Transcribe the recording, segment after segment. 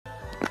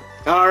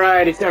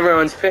Alright, it's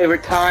everyone's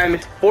favorite time.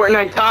 It's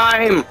Fortnite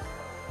time!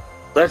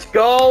 Let's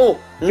go!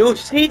 New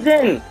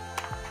season!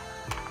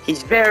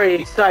 He's very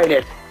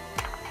excited.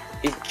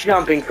 He's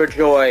jumping for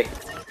joy.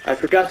 I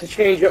forgot to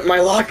change up my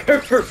locker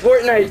for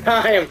Fortnite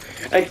time.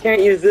 I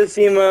can't use this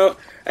emote.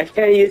 I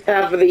can't use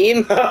half of the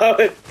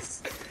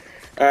emotes.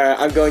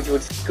 I'm going to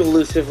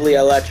exclusively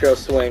Electro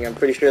Swing. I'm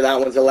pretty sure that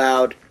one's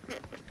allowed.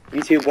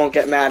 YouTube won't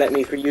get mad at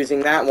me for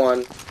using that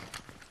one.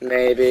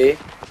 Maybe.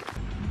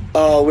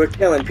 Oh, we're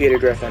killing Peter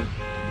Griffin.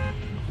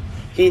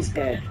 He's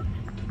dead.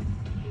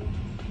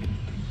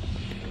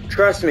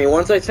 Trust me,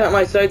 once I set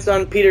my sights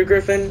on Peter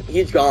Griffin,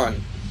 he's gone.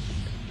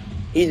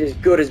 He's as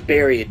good as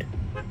buried.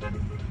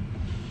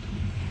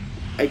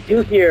 I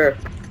do hear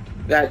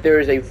that there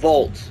is a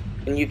vault,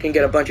 and you can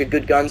get a bunch of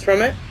good guns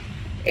from it,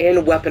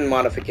 and weapon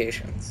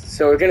modifications.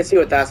 So we're gonna see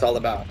what that's all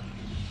about.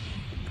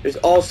 There's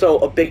also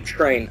a big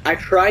train. I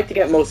tried to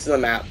get most of the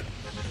map.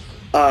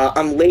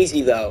 I'm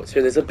lazy though,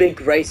 so there's a big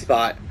gray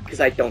spot, because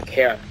I don't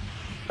care.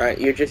 Alright,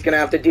 you're just gonna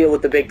have to deal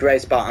with the big gray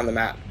spot on the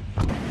map.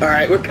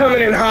 Alright, we're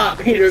coming in hot,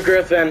 Peter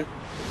Griffin.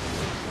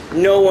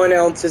 No one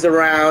else is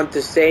around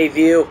to save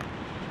you.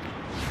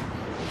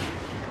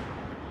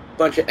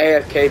 Bunch of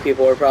AFK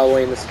people are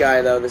probably in the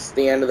sky though. This is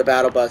the end of the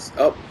battle bus.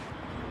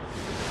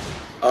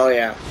 Oh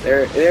yeah,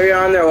 they're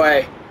on their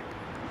way.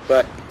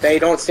 But they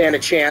don't stand a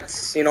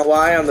chance. You know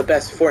why? I'm the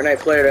best Fortnite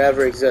player to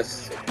ever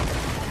exist.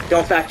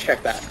 Don't fact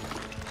check that.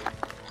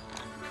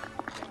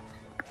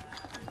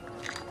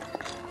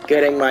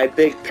 Getting my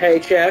big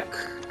paycheck.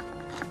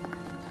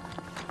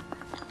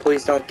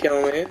 Please don't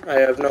kill me. I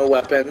have no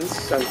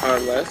weapons. I'm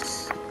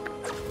harmless.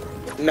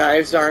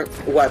 Knives aren't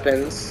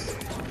weapons.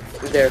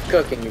 They're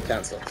cooking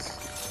utensils.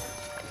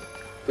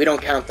 We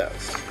don't count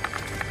those.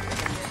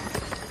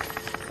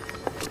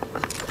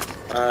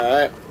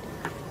 Alright.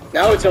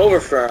 Now it's over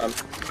for him.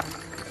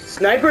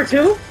 Sniper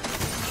 2?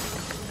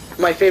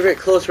 My favorite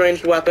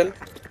close-ranged weapon.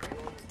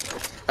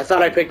 I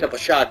thought I picked up a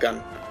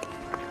shotgun.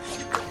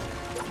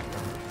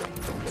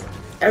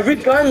 Every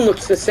gun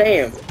looks the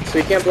same, so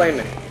you can't blame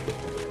me.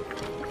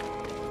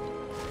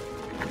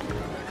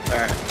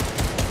 Alright.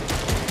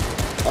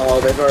 Oh,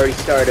 they've already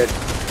started.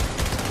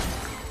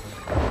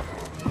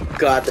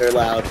 God, they're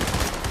loud.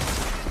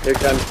 They're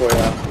done for,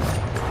 though.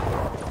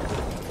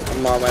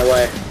 I'm on my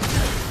way.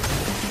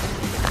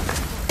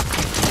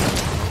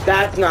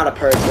 That's not a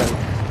person.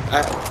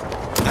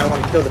 I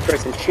want to kill the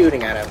person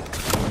shooting at him.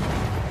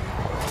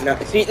 No,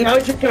 see, now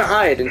he's just gonna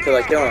hide until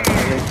I kill him, and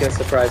then he's gonna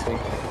surprise me.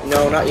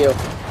 No, not you.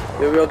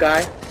 You a real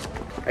guy?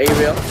 Are you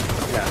real?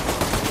 No.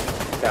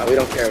 No, we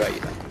don't care about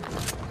you.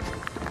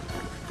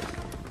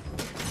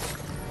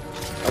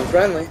 I'm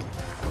friendly.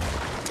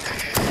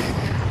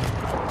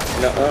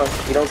 No,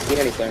 you don't see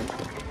anything.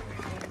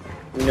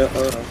 No.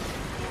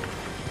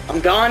 I'm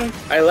gone.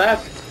 I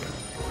left.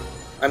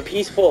 I'm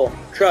peaceful.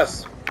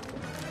 Trust.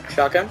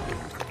 Shotgun?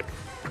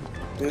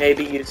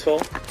 Maybe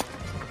useful.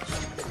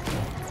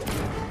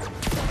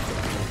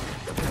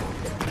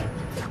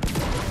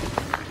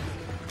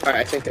 Alright,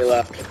 I think they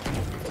left.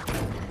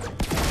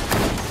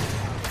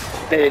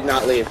 They did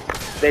not leave.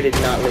 They did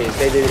not leave.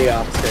 They did the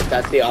opposite.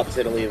 That's the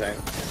opposite of leaving.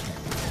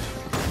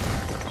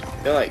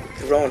 They're like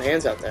throwing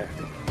hands out there.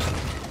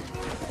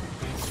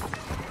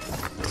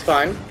 It's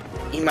fine.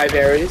 Eat my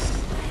berries.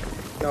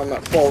 No, I'm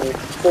not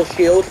full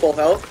shield, full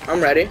health.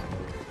 I'm ready.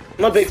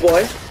 I'm a big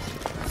boy.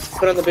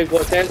 Put on the big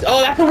boy pants.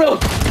 Oh, that's a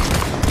rope!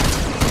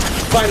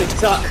 Finally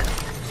suck.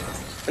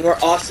 And we're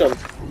awesome.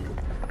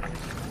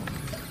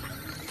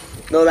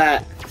 Know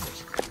that.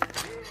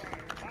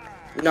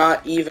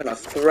 Not even a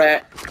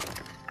threat.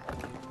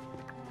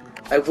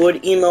 I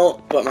would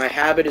emote, but my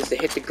habit is to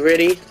hit the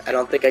gritty. I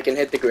don't think I can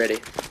hit the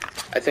gritty.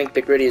 I think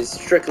the gritty is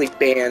strictly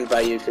banned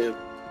by YouTube.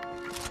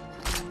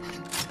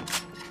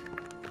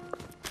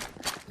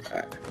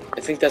 Alright.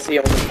 I think that's the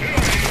only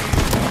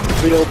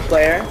real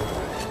player.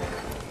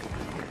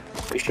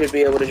 We should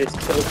be able to just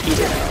kill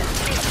Peter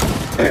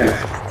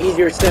now.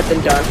 Easier said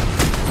than done.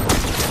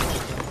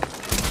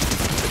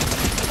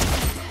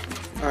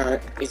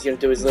 Alright, he's gonna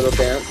do his little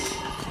dance.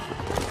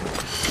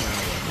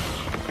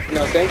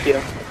 No, thank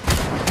you.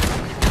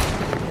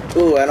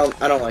 Ooh, I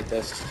don't like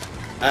this.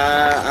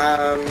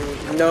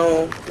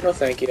 No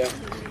thank you.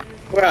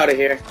 We're out of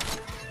here.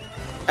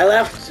 I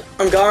left.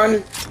 I'm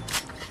gone.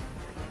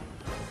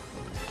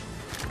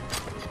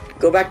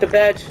 Go back to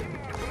bed.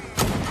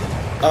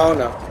 Oh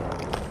no.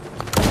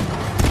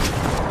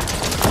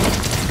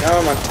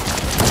 Come on.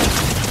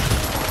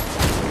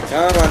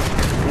 Come on.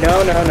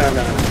 No.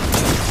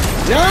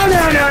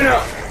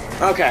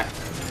 No. Okay.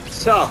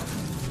 So.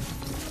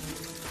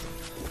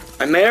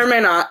 I may or may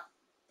not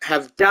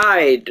have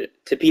died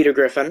to Peter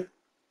Griffin.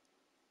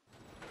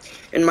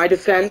 In my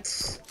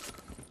defense,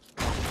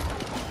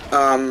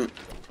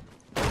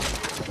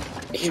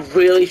 he's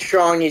really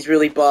strong, he's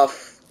really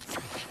buff.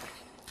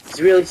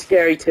 He's really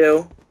scary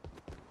too.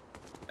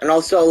 And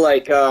also,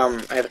 like,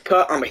 I have a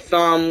cut on my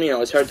thumb, you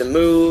know, it's hard to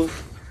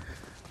move.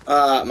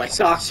 My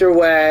socks are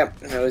wet,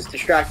 it was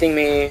distracting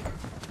me.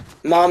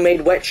 Mom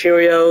made wet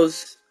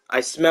Cheerios,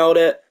 I smelled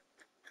it.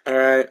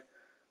 Alright.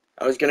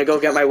 I was gonna go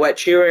get my wet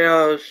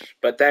Cheerios,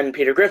 but then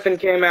Peter Griffin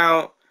came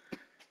out.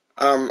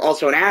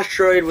 Also an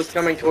asteroid was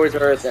coming towards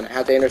Earth, and I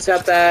had to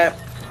intercept that.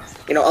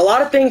 You know, a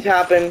lot of things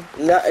happened.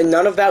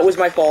 None of that was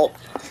my fault.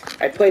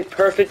 I played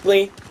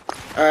perfectly.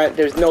 Alright,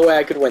 there's no way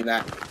I could win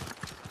that.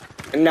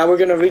 And now we're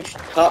gonna reach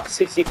top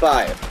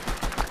 65.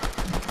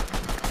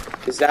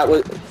 Cause that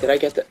was, did I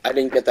get that? I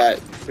didn't get that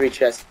 3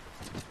 chests.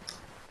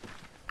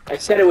 I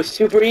said it was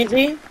super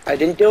easy. I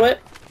didn't do it.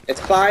 It's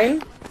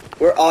fine.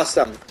 We're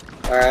awesome.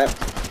 Alright.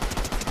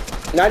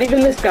 Not even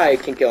this guy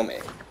can kill me.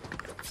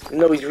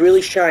 No, he's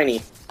really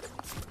shiny.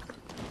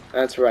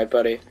 That's right,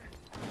 buddy.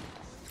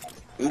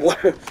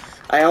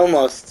 I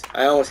almost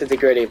hit the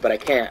gritty, but I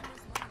can't.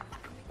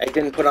 I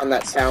didn't put on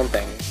that sound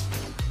thing.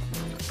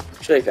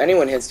 Actually, if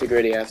anyone hits the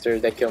gritty after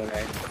they kill me,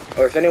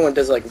 or if anyone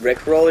does like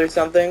Rickroll or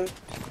something,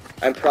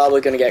 I'm probably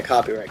gonna get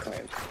copyright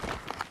claimed.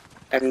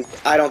 And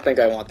I don't think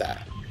I want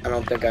that. I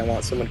don't think I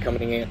want someone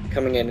coming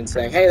in and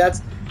saying, "Hey,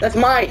 that's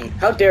mine!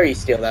 How dare you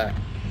steal that?"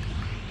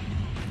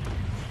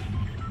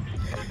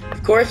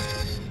 Of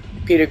course,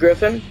 Peter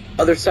Griffin,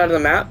 other side of the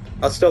map.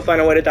 I'll still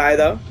find a way to die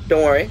though.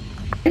 Don't worry.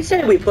 I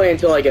say we play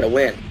until I get a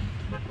win,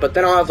 but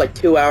then I'll have like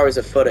 2 hours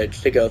of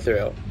footage to go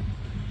through,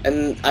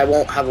 and I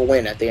won't have a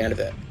win at the end of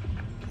it.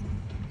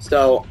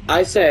 So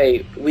I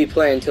say we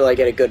play until I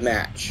get a good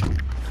match.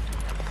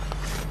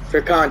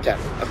 For content,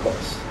 of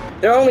course.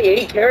 There are only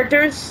 8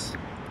 characters?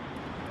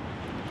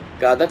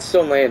 God, that's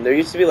so lame. There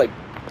used to be like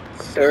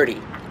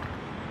 30.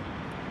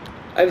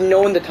 I have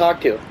no one to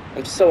talk to.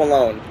 I'm so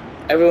alone.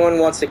 Everyone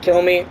wants to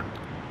kill me.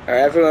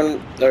 Or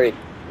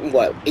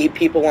what, 8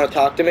 people want to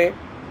talk to me?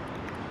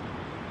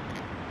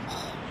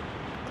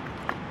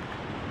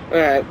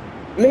 Alright,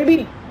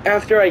 maybe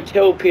after I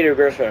kill Peter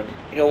Griffin,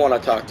 he'll want to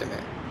talk to me.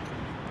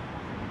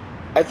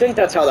 I think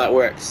that's how that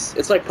works.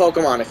 It's like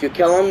Pokemon. If you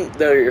kill them,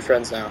 they're your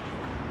friends now.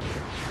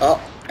 Oh,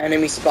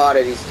 enemy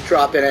spotted. He's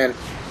dropping in.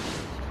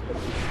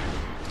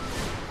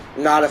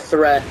 Not a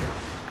threat.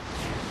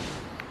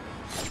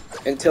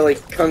 Until he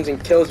comes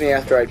and kills me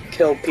after I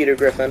kill Peter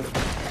Griffin.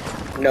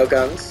 No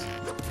guns.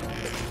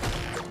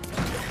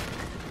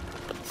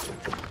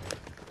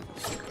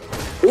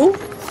 Ooh.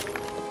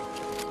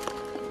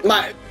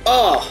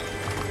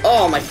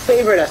 My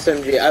favorite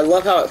SMG. I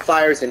love how it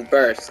fires in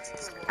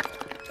bursts.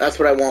 That's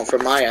what I want for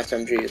my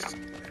SMGs.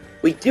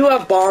 We do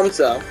have bombs,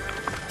 though.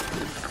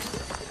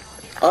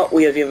 Oh,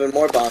 we have even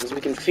more bombs.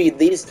 We can feed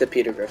these to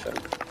Peter Griffin.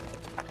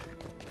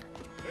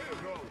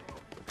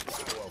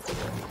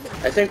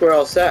 I think we're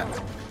all set.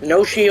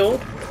 No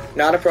shield.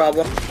 Not a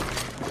problem.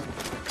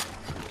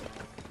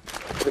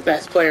 The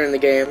best player in the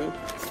game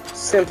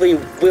simply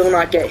will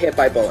not get hit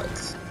by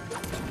bullets.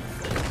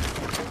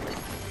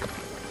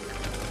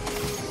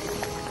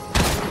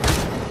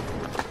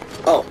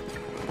 Oh.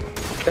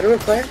 Is that a real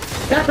player?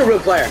 That's a real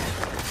player!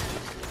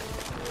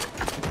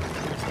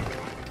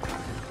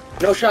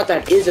 No shot,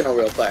 that isn't a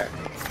real player.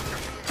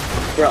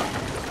 Bro.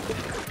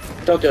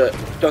 Don't do it.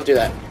 Don't do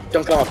that.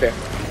 Don't come up here.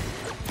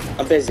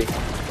 I'm busy.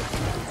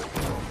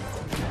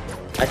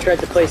 I tried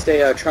to place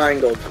a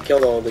triangle to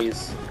kill all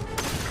these.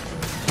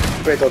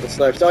 Break all the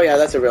slurps. Oh yeah,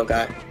 that's a real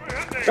guy.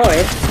 No, it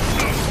ain't.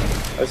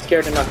 I was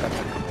scared of nothing.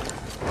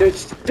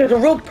 There's a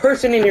real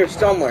person in here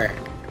somewhere.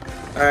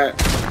 Alright.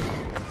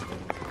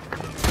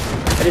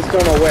 I just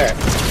don't know where.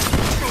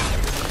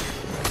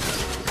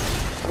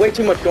 Way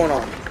too much going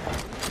on.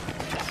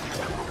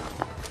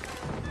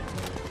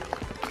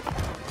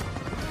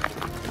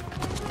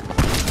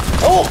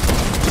 Oh!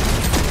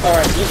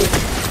 Alright,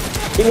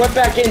 he went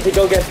back in to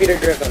go get Peter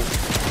Griffin.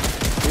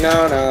 No.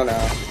 Alright,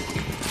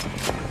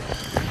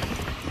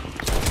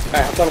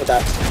 have fun with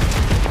that.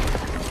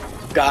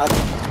 God.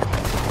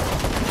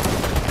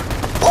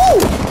 Oh!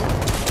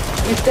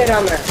 You stay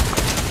down there.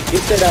 You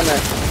stay down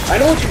there. I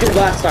know what you did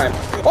last time.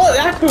 Oh,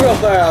 that's the real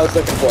player I was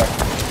looking for.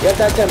 Yep,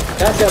 that's him.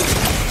 That's him.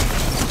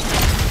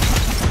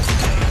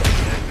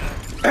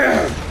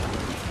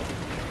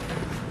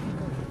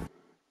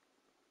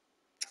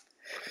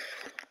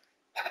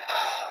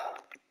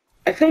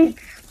 I think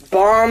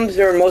bombs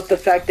are most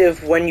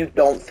effective when you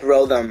don't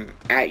throw them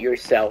at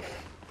yourself.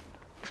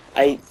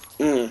 I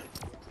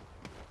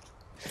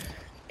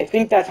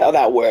think that's how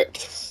that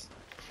works.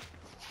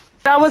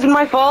 That wasn't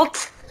my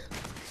fault.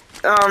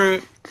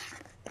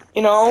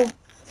 You know,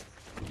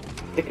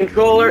 the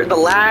controller, the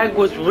lag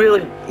was really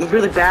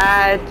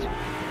bad.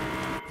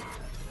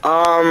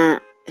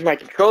 My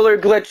controller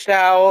glitched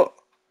out.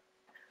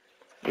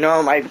 You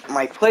know, my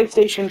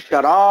PlayStation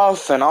shut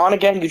off and on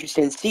again. You just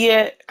didn't see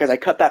it because I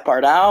cut that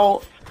part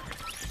out.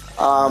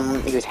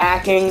 He was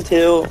hacking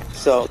too,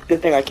 so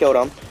good thing I killed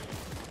him.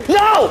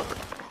 No!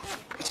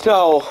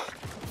 So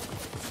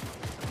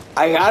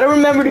I gotta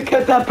remember to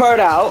cut that part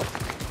out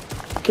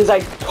because I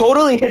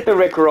totally hit the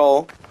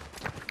Rickroll.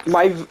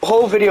 My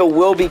whole video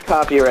will be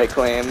copyright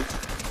claimed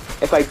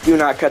if I do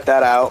not cut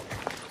that out.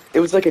 It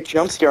was like a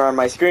jump scare on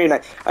my screen.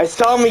 I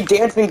saw me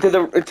dancing to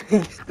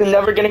the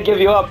Never Gonna Give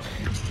You Up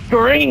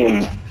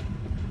scream.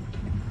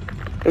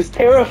 It was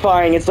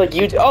terrifying. It's like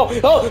you.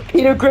 Oh,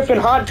 Peter Griffin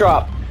hot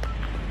drop.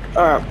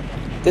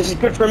 This is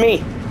good for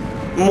me.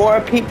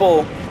 more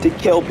people to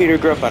kill Peter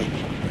Griffin.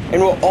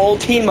 And we'll all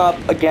team up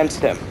against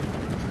him.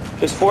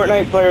 Because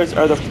Fortnite players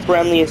are the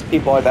friendliest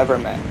people I've ever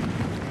met.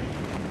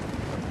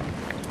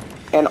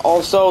 And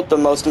also the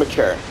most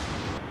mature.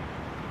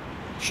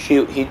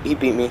 Shoot, he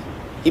beat me.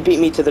 He beat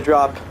me to the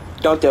drop.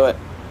 Don't do it.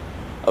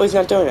 Oh, he's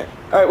not doing it.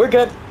 Alright, we're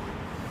good.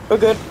 We're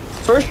good.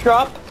 First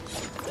drop.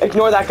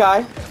 Ignore that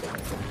guy.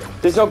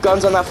 There's no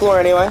guns on that floor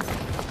anyway.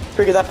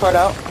 Figure that part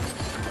out.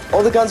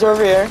 All the guns are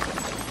over here.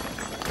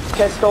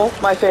 Pistol,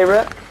 my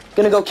favorite.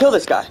 Gonna go kill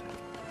this guy.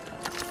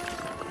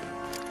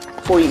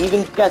 Before he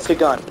even gets a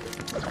gun.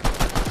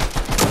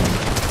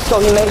 So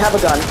he may have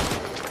a gun.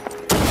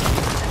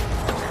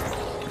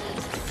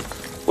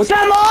 What's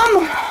that,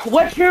 Mom?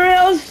 What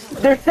Cheerios?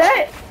 They're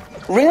set?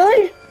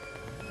 Really?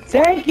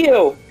 Thank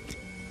you.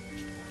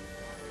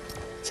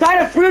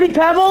 Side of Fruity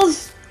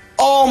Pebbles?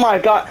 Oh my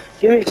god.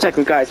 Give me a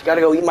second, guys.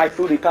 Gotta go eat my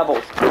Fruity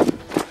Pebbles.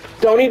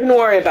 Don't even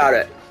worry about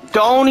it.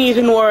 Don't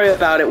even worry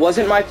about it.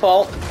 Wasn't my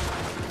fault.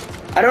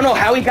 I don't know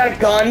how he got a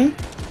gun.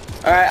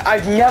 Alright,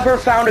 I've never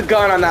found a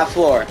gun on that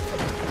floor.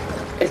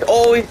 It's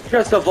always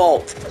just a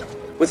vault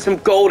with some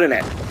gold in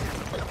it.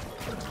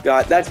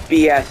 God, that's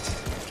BS.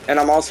 And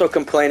I'm also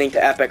complaining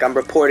to Epic. I'm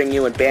reporting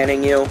you and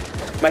banning you.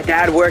 My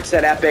dad works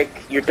at Epic.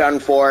 You're done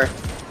for. It's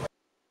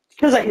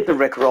because I hit the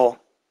Rickroll.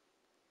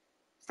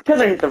 It's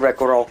because I hit the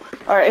Rickroll.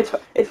 Alright,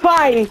 it's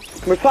fine.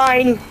 We're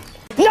fine.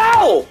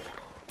 No!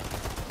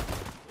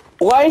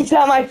 Why is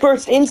that my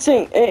first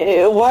instinct?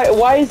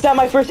 Why is that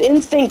my first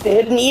instinct to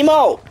hit an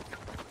emo?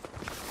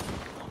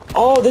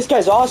 Oh, this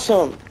guy's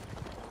awesome.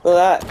 Look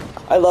at that.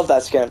 I love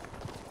that skin.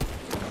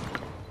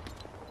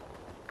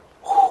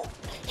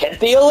 Hit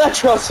the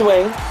electro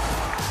swing.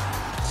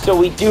 So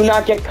we do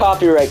not get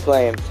copyright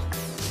claimed.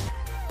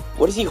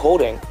 What is he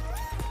holding?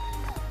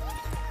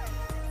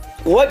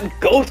 What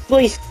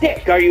ghostly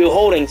stick are you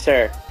holding,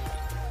 sir?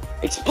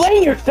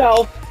 Explain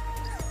yourself!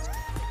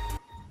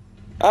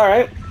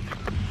 Alright.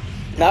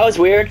 That was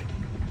weird.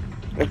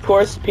 Of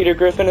course, Peter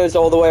Griffin is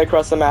all the way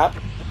across the map.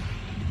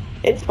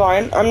 It's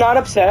fine. I'm not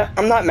upset.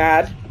 I'm not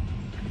mad.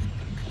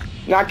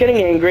 Not getting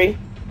angry.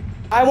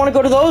 I want to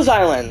go to those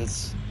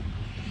islands.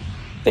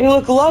 They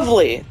look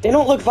lovely. They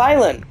don't look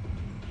violent.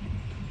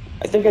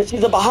 I think I see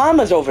the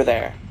Bahamas over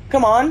there.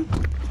 Come on.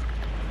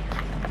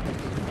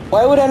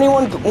 Why would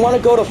anyone want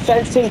to go to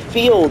fencing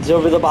fields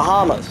over the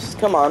Bahamas?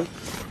 Come on.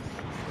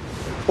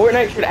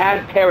 Fortnite should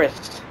add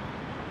Paris.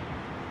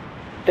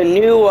 The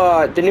new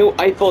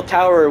Eiffel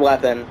Tower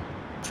weapon.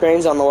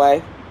 Train's on the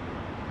way.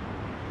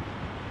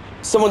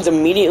 Someone's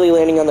immediately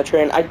landing on the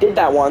train. I did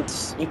that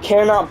once. You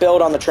cannot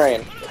build on the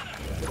train.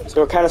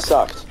 So it kind of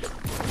sucked.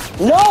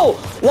 No!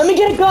 Let me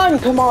get a gun!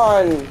 Come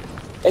on!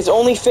 It's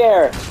only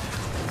fair.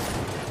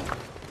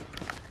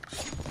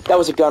 That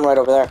was a gun right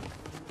over there.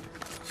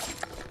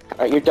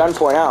 Alright, you're done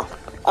for now.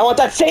 I want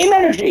that same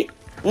energy!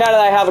 Now that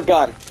I have a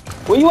gun.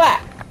 Where you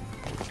at?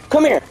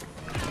 Come here.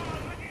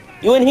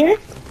 You in here?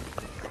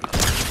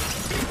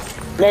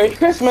 Merry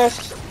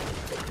Christmas!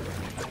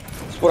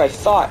 That's what I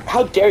thought.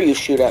 How dare you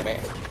shoot at me?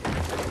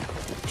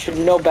 You should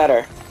know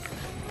better.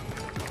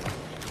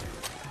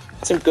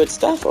 Some good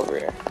stuff over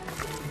here.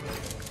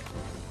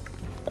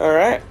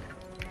 Alright.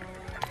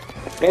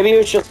 Maybe he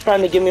was just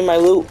trying to give me my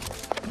loot.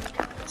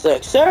 It's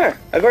like, sir,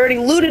 I've already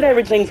looted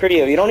everything for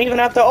you. You don't even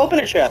have to open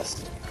a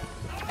chest.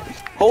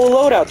 Whole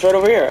loadout's right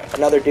over here.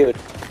 Another dude.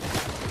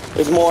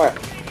 There's more.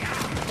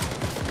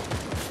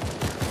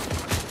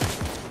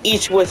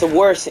 Each with a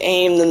worse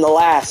aim than the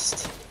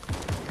last.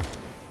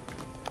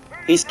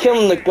 He's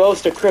killing the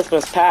ghost of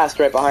Christmas past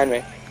right behind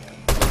me.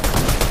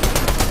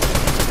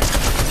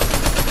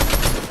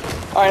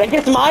 Alright, I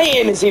guess my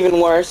aim is even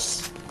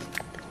worse.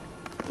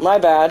 My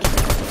bad.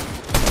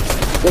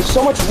 There's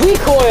so much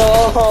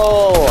recoil!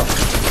 Oh.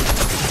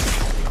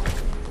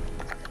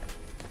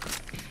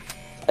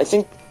 I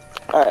think...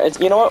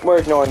 Alright, you know what? We're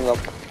ignoring them.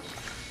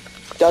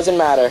 Doesn't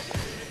matter.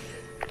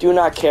 Do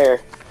not care.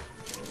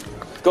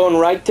 Going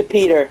right to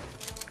Peter.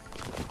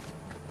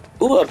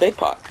 Ooh, a big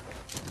pot.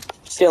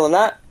 Stealing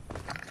that.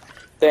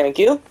 Thank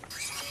you.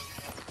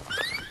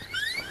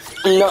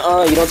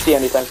 Nuh-uh, you don't see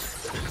anything.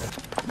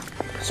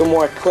 Some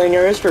more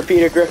clingers for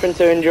Peter Griffin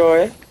to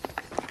enjoy.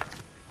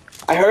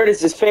 I heard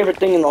it's his favorite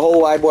thing in the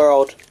whole wide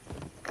world.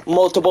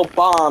 Multiple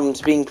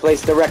bombs being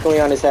placed directly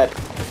on his head.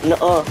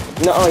 Nuh-uh,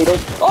 nuh-uh, you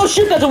don't... Oh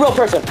shit, that's a real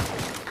person!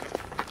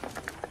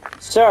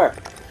 Sir,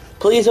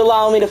 please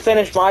allow me to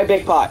finish my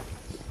big pot.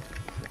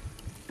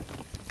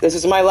 This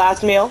is my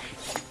last meal.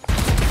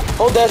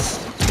 Hold this.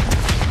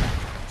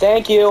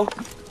 Thank you.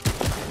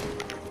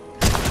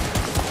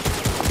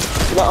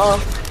 Nuh-uh.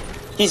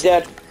 He's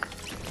dead.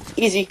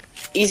 Easy.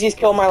 Easiest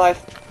kill of my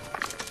life.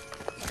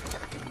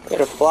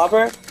 Get a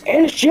flopper.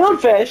 And a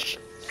shieldfish!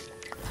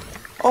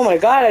 Oh my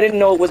god, I didn't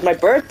know it was my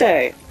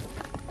birthday.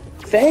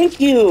 Thank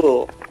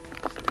you.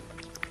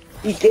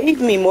 He gave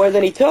me more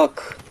than he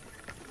took.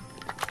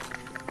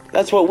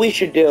 That's what we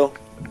should do.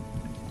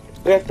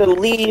 We have to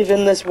leave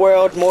in this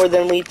world more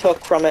than we took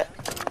from it.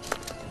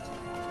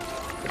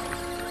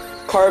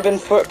 Carbon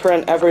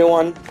footprint,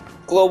 everyone.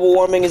 Global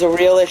warming is a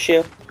real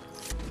issue.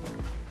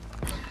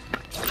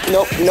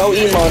 Nope, no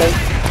emoting.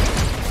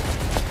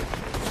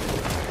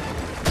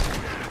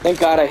 Thank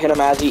God I hit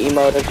him as he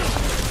emoted.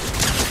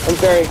 I'm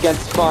very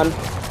against fun.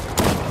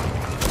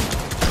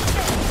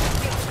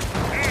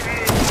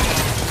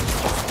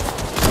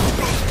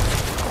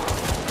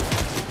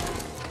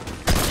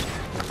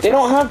 They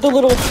don't have the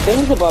little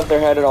things above their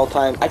head at all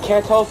times. I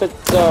can't tell if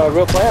it's a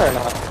real player or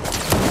not.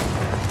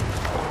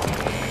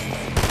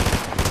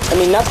 I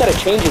mean, not that it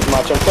changes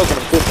much. I'm still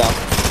gonna shoot them.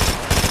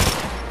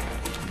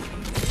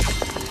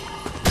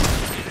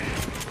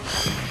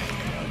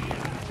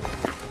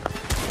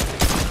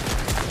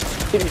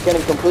 He's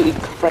getting completely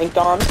cranked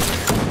on.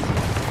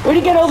 Where'd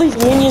he get all these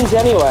minions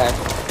anyway?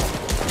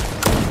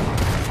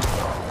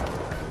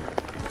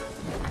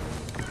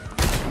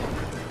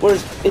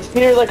 Is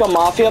Peter like a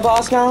mafia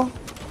boss now?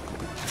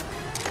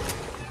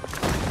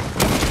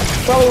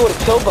 Probably would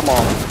have killed them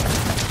all.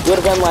 Would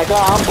have been like, oh,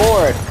 I'm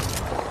bored.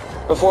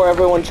 Before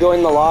everyone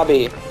joined the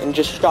lobby and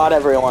just shot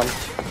everyone.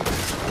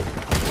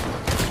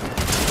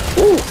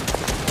 Ooh.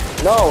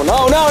 No,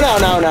 no, no, no,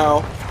 no,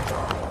 no.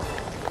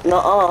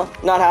 Nuh-uh,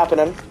 not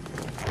happening.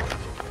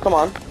 Come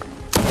on.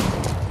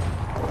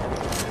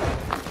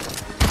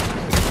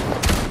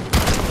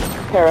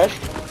 Perish.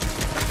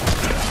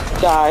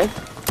 Die.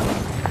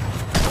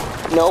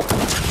 Nope.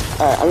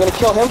 Alright, I'm gonna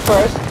kill him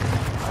first.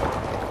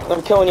 Then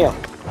I'm killing you.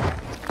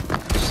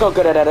 So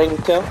good at editing,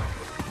 too.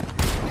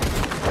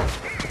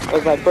 That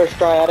was my first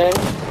try at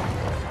editing.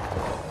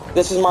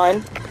 This is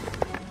mine.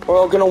 We're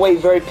all gonna wait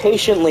very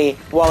patiently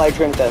while I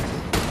drink this.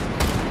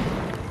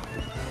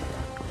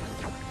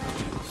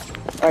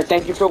 Alright,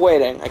 thank you for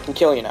waiting. I can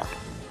kill you now.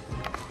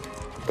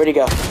 Where'd he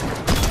go?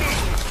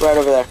 Right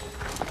over there.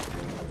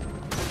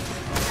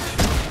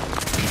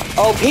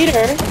 Oh,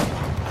 Peter!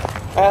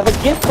 I have a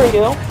gift for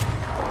you.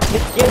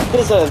 This gift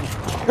is a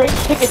straight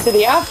ticket to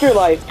the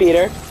afterlife,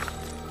 Peter.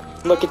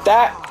 Look at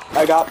that.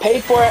 I got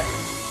paid for it.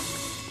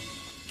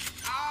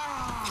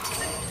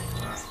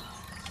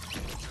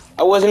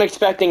 I wasn't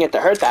expecting it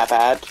to hurt that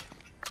bad.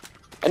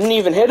 I didn't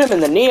even hit him in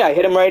the knee. I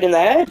hit him right in the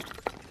head.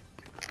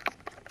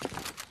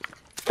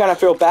 Kind of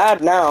feel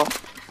bad now.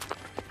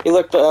 He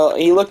looked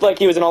like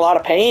he was in a lot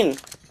of pain.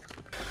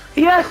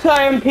 Yes,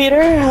 I am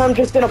Peter. I'm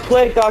just in a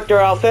plague doctor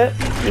outfit.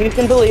 You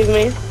can believe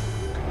me.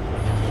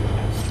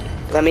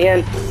 Let me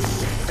in.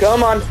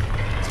 Come on.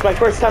 It's my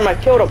first time I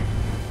killed him.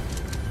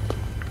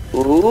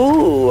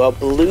 Ooh, a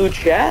blue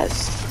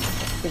chest.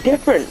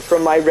 Different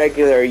from my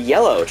regular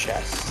yellow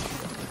chest.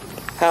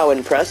 How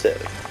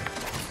impressive.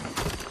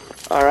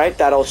 Alright,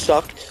 that all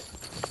sucked.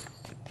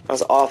 That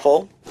was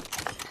awful.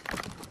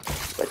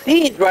 But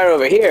these right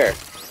over here.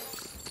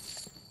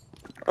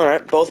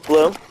 Alright, both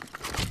blue.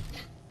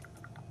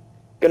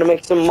 Gonna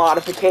make some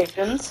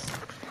modifications.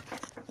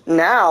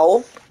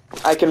 Now,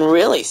 I can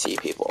really see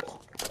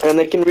people. And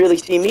they can really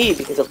see me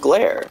because of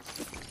glare.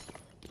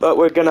 But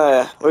we're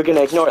gonna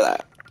ignore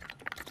that.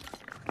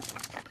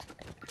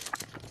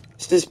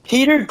 This is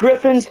Peter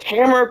Griffin's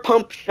Hammer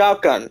Pump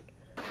Shotgun.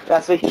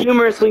 That's a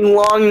humorously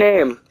long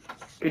name.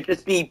 It could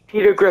just be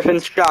Peter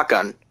Griffin's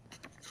Shotgun.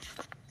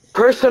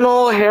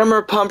 Personal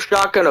Hammer Pump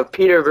Shotgun of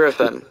Peter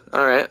Griffin.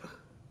 Alright.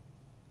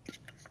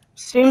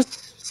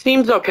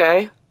 Seems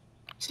okay.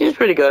 Seems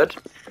pretty good.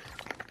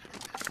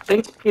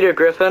 Thanks, Peter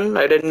Griffin.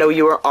 I didn't know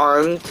you were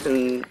armed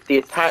in the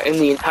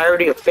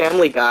entirety of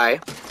Family Guy.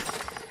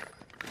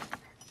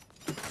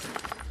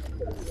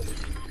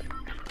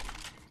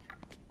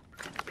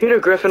 Peter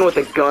Griffin with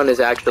a gun is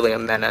actually a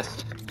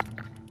menace.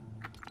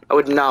 I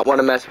would not want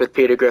to mess with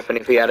Peter Griffin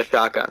if he had a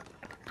shotgun.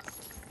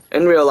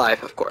 In real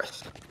life, of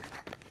course.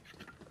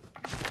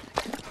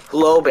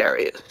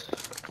 Flowberries.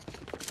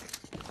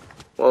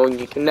 Well,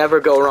 you can never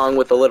go wrong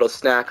with a little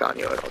snack on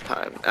you at all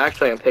times.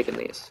 Actually, I'm picking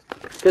these.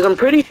 Because I'm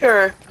pretty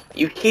sure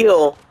you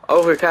heal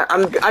over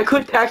time. I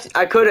could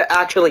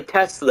actually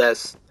test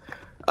this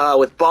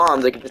with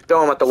bombs. I could just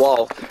throw them at the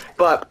wall.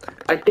 But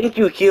I think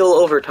you heal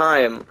over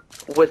time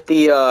with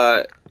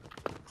the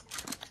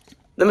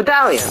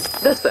medallion.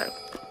 This thing,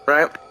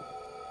 right?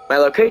 My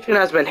location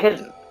has been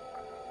hidden.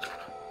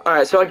 All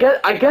right, so I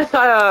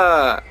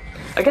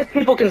guess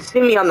people can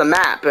see me on the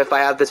map if I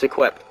have this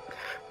equipped.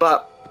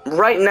 But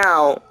right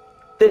now,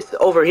 this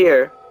over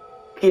here,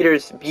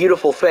 Peter's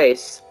beautiful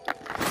face,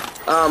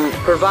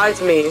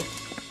 provides me.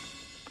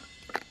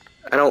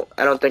 I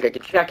don't think I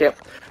can check it.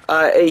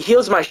 It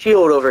heals my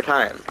shield over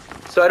time,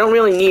 so I don't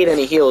really need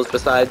any heals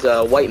besides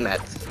white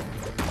meds.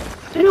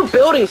 It's a new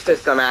building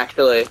system,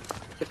 actually.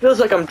 It feels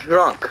like I'm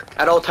drunk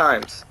at all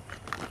times.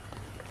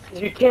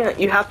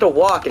 You have to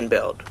walk and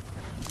build.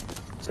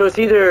 So it's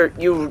either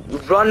you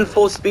run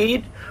full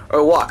speed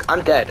or walk.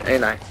 I'm dead,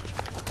 ain't I?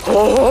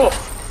 Oh!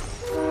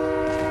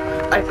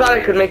 I thought I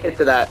could make it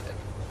to that.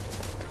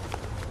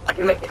 I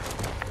can make it.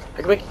 I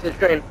can make it to the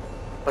train.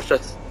 Watch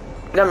this.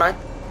 Never mind.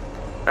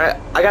 Alright,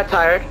 I got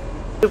tired.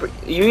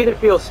 You either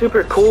feel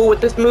super cool with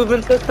this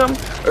movement system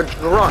or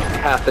drunk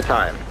half the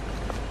time.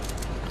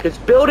 Because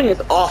building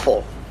is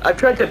awful. I've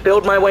tried to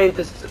build my way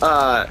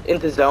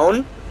into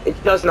zone.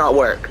 It does not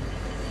work.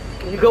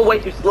 You go way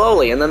too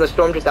slowly, and then the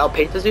storm just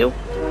outpaces you.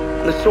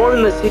 And the storm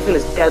in this season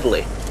is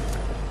deadly.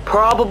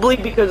 Probably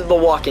because of the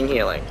walking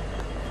healing.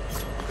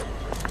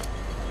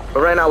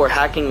 But right now we're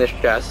hacking this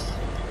chest.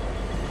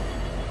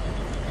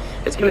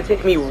 It's gonna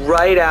take me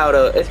right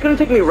it's gonna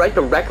take me right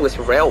to Reckless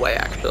Railway,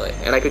 actually.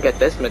 And I could get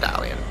this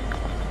medallion.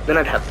 Then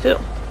I'd have two.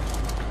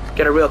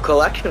 Get a real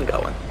collection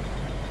going.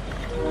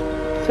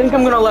 I think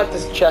I'm gonna let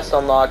this chest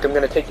unlock. I'm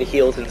gonna take the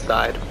heals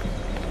inside.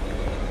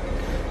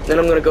 Then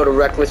I'm gonna go to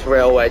Reckless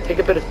Railway, take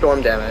a bit of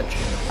storm damage,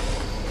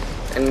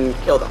 and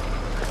kill them.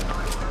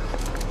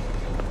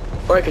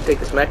 Or I could take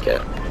this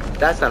medkit.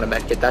 That's not a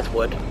medkit, that's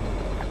wood.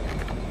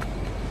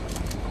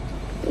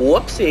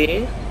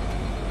 Whoopsie.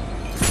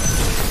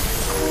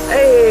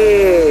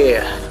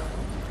 Hey!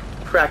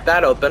 Crack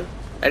that open.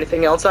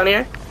 Anything else on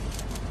here?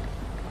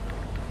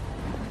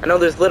 I know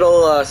there's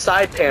little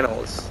side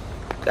panels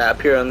that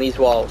appear on these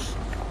walls.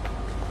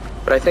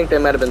 But I think they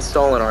might have been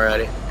stolen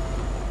already.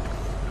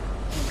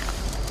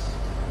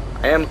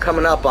 I am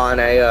coming up on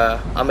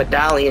a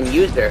medallion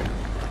user.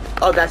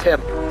 Oh, that's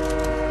him.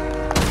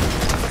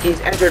 He's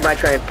entered my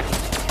train.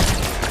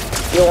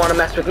 You don't want to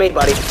mess with me,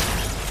 buddy.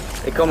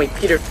 They call me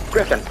Peter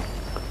Griffin.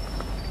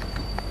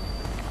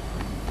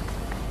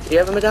 Do you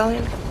have a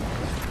medallion?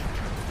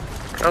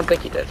 I don't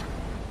think he did.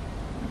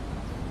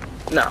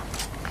 No.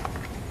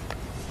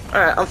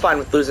 Alright, I'm fine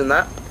with losing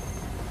that.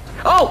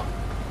 Oh!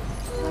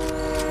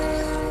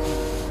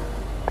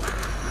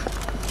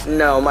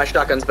 No, my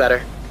shotgun's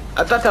better.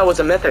 I thought that was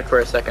a mythic for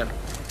a second.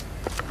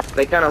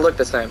 They kind of look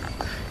the same.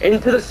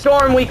 Into the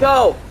storm we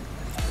go!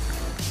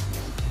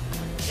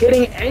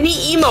 Hitting any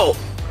emote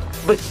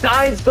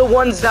besides the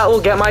ones that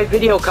will get my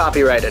video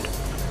copyrighted.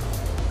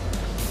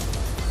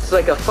 It's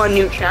like a fun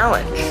new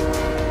challenge.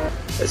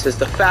 This is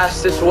the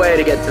fastest way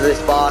to get to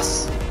this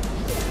boss.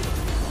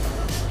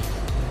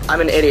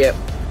 I'm an idiot.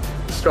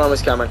 Storm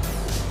is coming.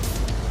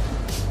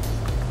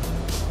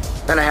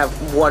 And I have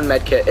one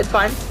med kit. It's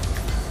fine.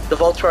 The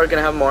Vulture are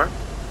gonna have more.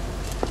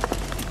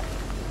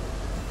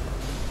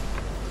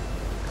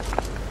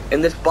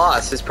 And this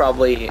boss is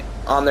probably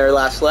on their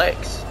last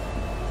legs.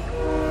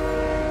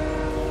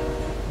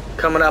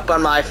 Coming up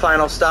on my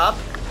final stop.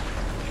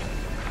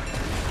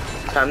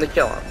 Time to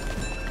kill him.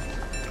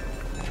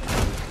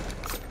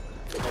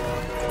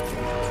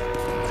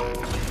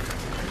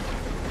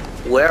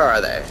 Where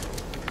are they?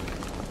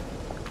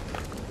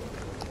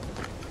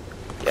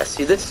 Yeah,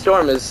 see, this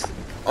storm is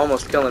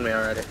almost killing me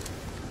already.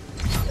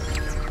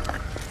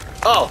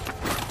 Oh!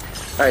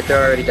 Alright,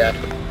 they're already dead.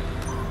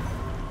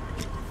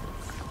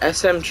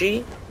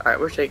 SMG? Alright,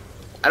 we're taking...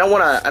 I don't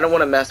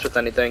wanna mess with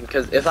anything,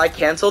 because if I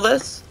cancel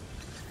this,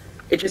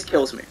 it just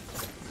kills me.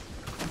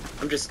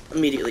 I'm just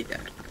immediately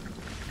dead.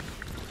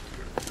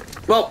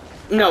 Well,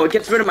 no, it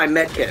gets rid of my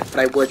med kit, but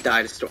I would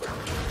die to storm.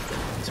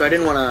 So I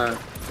didn't wanna,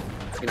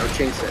 you know,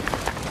 jinx it.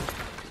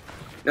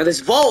 Now this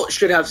vault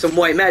should have some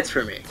white meds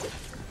for me.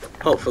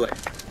 Hopefully.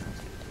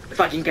 If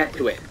I can get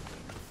to it.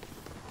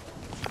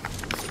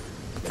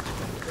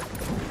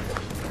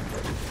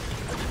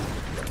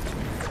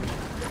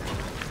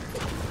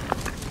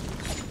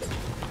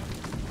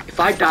 If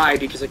I die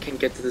because I can't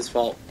get to this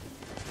vault.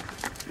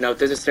 No,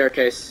 there's a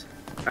staircase.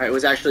 Alright, it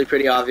was actually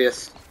pretty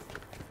obvious.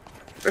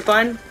 We're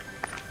fine.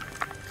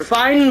 We're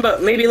fine,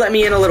 but maybe let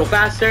me in a little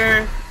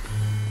faster.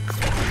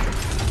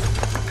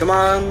 Come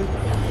on.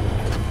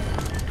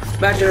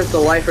 Imagine it's a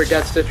life or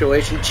death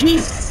situation.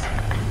 Jeez!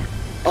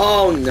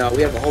 Oh no,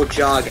 we have a whole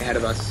jog ahead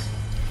of us.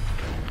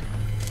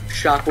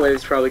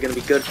 Shockwave's probably gonna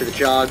be good for the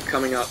jog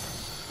coming up.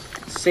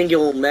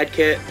 Single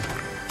medkit.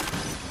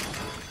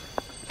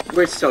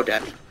 We're so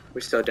dead.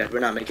 We're so dead. We're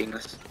not making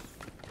this.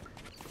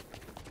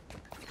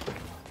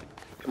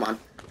 Come on.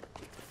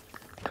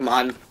 Come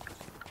on.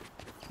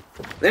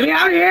 Let me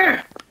out of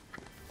here!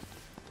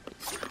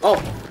 Oh!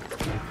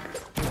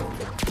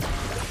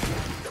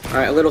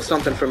 Alright, a little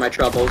something for my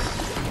troubles.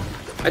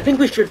 I think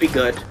we should be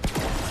good.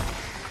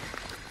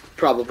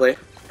 Probably.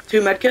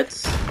 2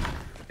 medkits?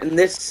 In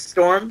this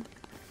storm?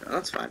 No,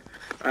 that's fine.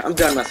 Alright, I'm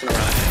done messing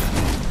around.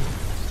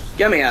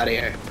 Get me out of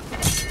here.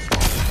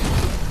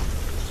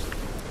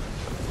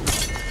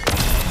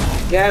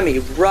 Get me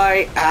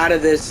right out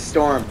of this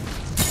storm.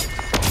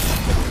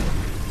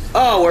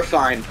 Oh, we're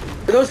fine.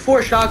 Those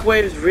 4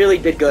 shockwaves really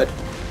did good.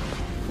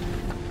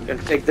 I'm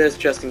gonna take this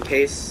just in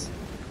case.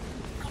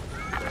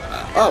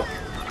 Oh!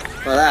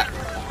 Well, that.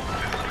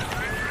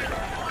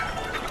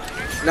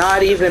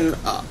 Not even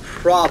a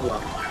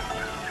problem.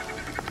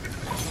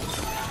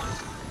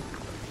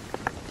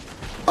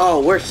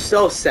 Oh, we're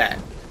so set.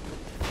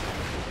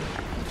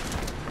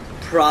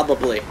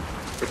 Probably.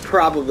 We're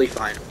probably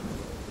fine.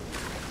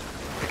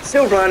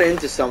 Still run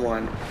into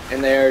someone,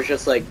 and they're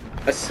just like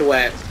a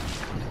sweat.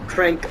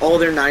 Crank all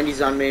their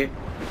 90s on me.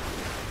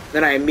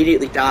 Then I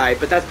immediately die,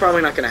 but that's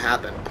probably not gonna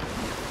happen.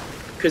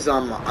 Because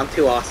I'm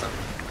too awesome.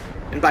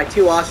 And by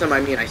too awesome,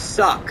 I mean I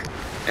suck.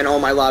 And all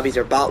my lobbies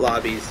are bot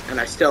lobbies, and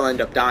I still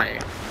end up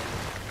dying.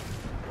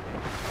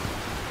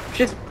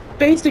 Which is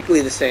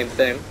basically the same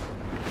thing.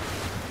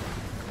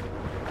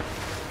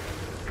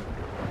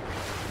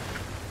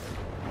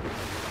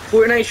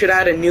 Fortnite should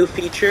add a new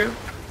feature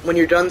when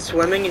you're done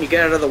swimming and you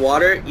get out of the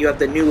water, you have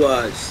the new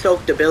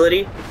soaked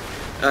ability.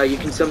 You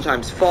can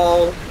sometimes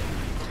fall,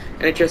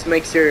 and it just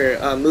makes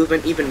your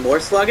movement even more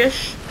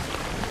sluggish.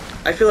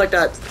 I feel like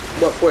that's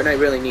what Fortnite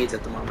really needs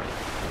at the moment.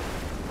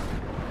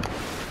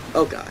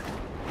 Oh god.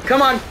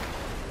 Come on!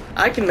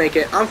 I can make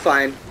it. I'm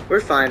fine.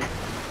 We're fine.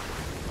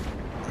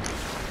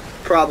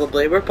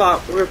 Probably. We're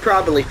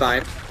probably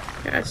fine.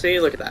 Yeah, see,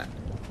 look at that.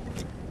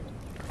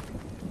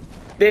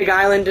 Big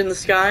island in the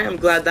sky. I'm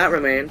glad that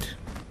remained.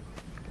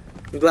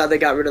 I'm glad they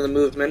got rid of the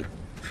movement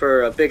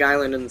for a big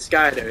island in the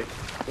sky to,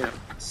 you know,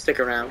 stick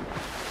around.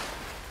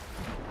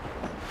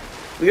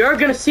 We are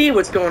gonna see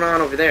what's going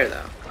on over there,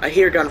 though. I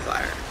hear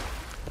gunfire.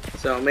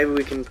 So maybe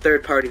we can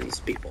third-party these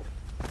people.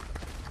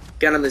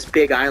 Get on this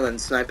big island,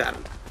 snipe at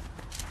them.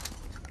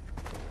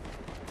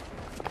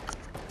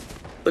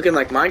 Looking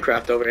like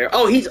Minecraft over here.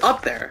 Oh, he's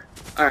up there.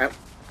 Alright.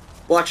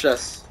 Watch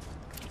this.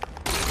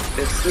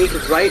 Gonna sneak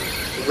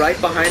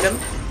right behind him.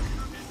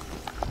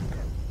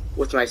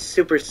 With my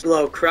super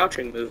slow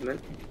crouching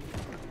movement.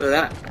 Look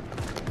at that.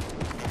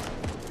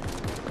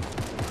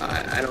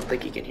 I don't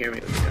think he can hear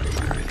me with the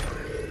gunfire.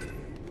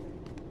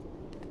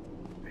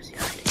 Where's he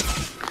hiding?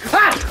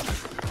 Ah!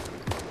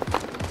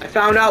 I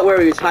found out where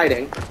he was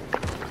hiding.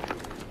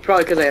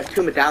 Probably because I have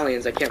 2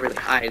 medallions, I can't really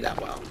hide that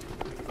well.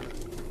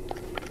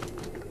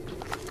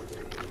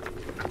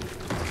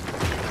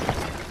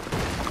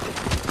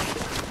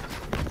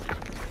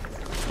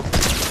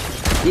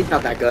 He's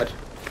not that good.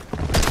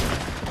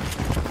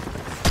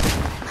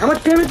 How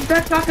much damage did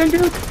that shotgun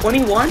do?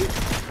 21?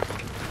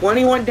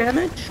 21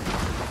 damage?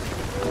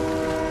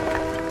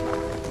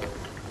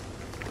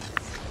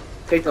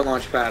 Take the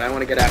launch pad. I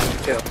want to get out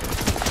of here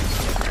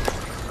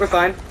too. We're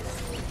fine.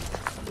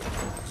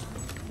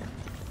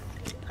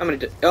 How many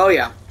did? Oh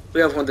yeah,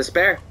 we have one to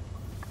spare.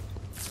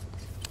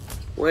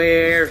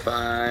 We're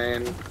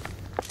fine.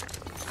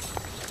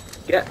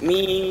 Get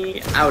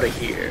me out of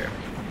here.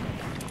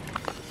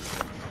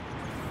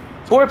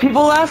 4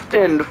 people left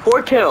and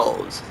 4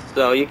 kills.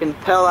 So you can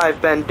tell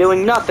I've been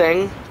doing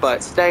nothing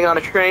but staying on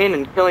a train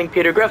and killing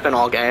Peter Griffin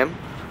all game.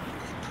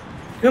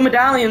 2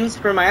 medallions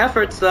for my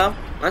efforts though.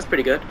 That's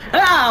pretty good.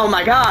 Oh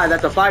my god,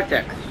 that's a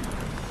 5-tick.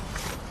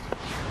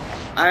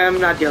 I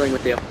am not dealing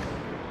with you.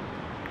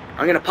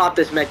 I'm gonna pop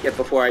this medkit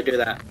before I do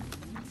that.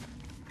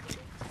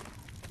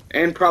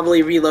 And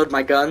probably reload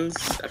my guns.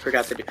 I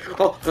forgot to do.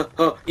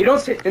 Oh, you don't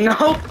see.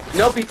 No!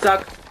 Nope, you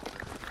suck.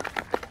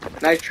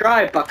 Nice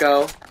try,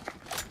 bucko.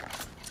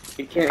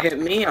 You can't hit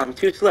me, I'm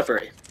too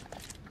slippery.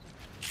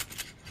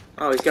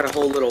 Oh, he's got a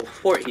whole little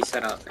fort he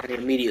set up, and he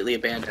immediately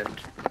abandoned.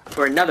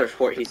 For another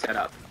fort he set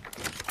up.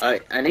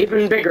 An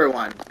even bigger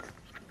one.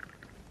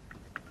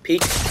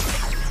 Peek.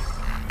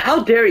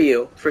 How dare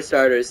you, for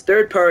starters?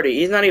 Third party,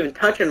 he's not even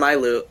touching my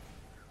loot.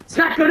 It's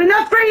not good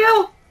enough for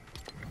you?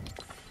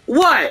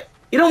 What?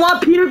 You don't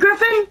want Peter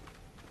Griffin?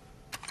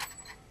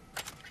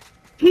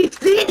 He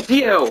sees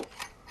you!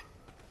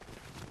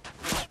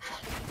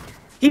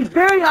 He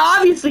very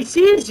obviously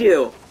sees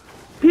you!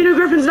 Peter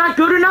Griffin's not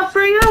good enough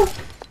for you?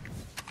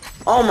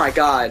 Oh my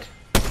god.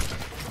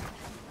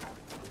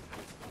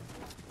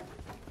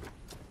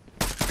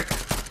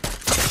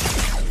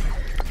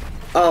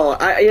 Oh,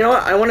 you know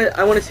what? I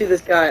want to see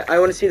this guy. I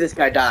want to see this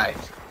guy die.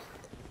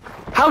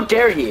 How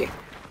dare he?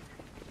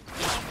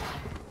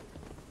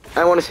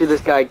 I want to see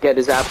this guy get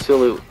his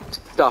absolute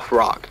stuff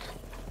rocked.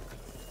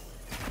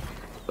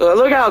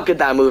 Look how good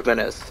that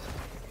movement is.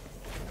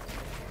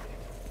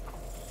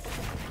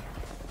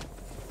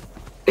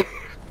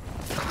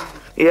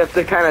 You have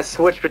to kind of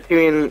switch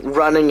between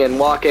running and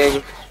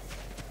walking.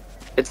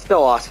 It's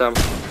so awesome.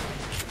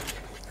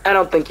 I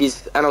don't think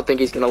he's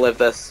gonna live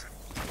this.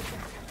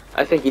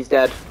 I think he's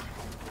dead.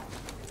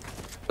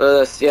 Look at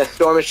this. Yeah,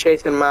 Storm is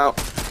chasing him out.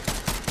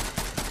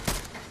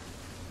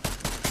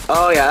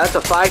 Oh yeah, that's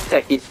a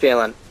 5-tick he's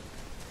feeling.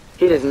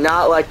 He does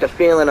not like the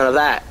feeling of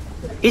that.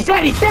 He's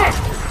dead! He's dead!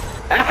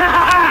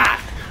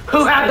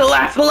 Who had the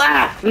last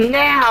laugh?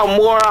 Now,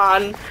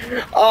 moron!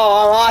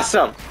 Oh,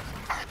 awesome.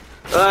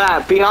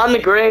 Beyond the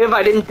grave,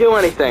 I didn't do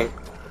anything.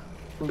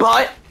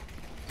 But,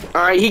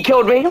 alright, he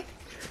killed me,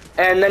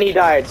 and then he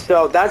died.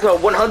 So that's a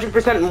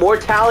 100%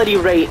 mortality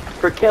rate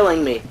for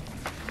killing me.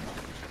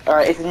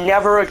 Alright, it's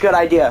never a good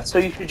idea, so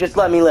you should just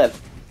let me live.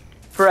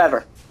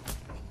 Forever.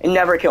 And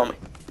never kill me.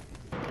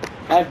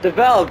 I've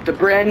developed a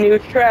brand new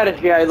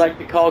strategy I like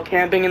to call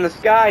camping in the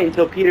sky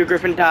until Peter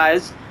Griffin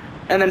dies,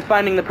 and then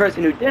finding the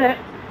person who did it,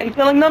 and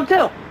killing them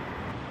too.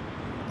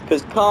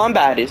 Because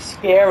combat is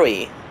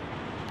scary.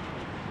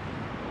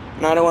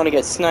 And I don't want to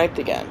get sniped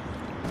again.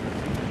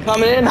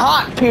 Coming in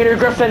hot, Peter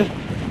Griffin!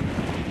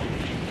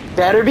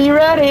 Better be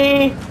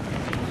ready!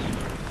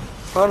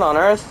 What on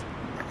earth?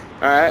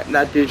 Alright,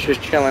 that dude's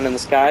just chilling in the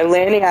sky,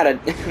 landing at a...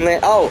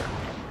 oh!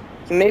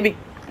 Maybe...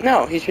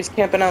 no, he's just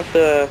camping out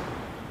the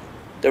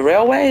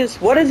railways?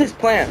 What is his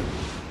plan?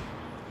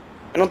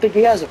 I don't think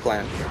he has a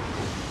plan.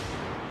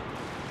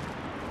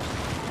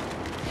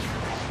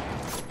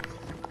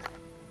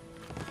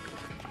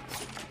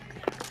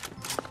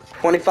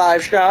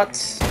 $25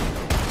 shots.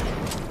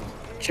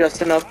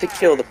 Just enough to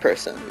kill the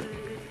person.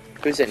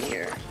 Who's in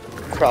here?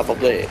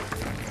 Probably.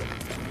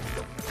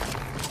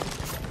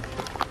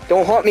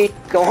 Don't haunt me!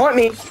 Don't haunt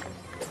me!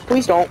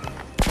 Please don't.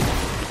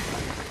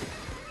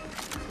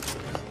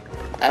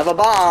 I have a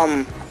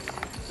bomb.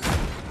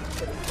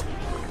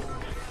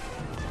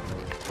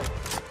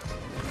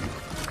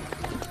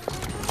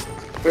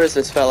 Where is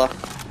this fella?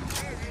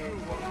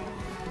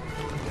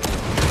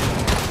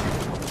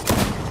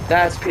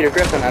 That's Peter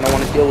Griffin. I don't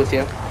want to deal with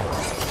you.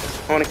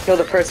 I want to kill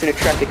the person who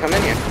tried to come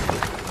in here.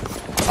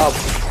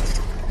 Oh.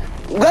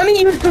 Let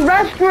me use the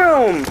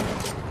restroom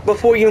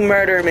before you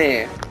murder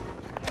me.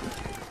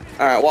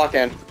 Alright, walk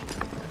in.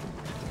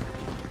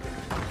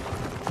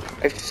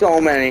 I have so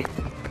many.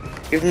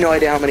 You have no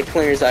idea how many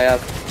cleaners I have.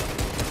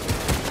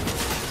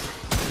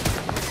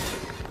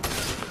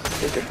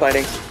 They're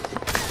fighting.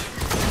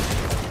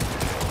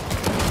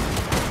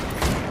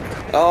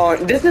 Oh,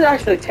 this is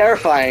actually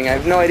terrifying. I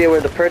have no idea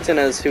where the person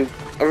is who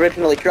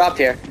originally dropped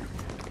here.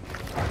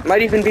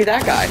 Might even be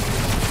that guy.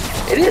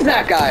 It is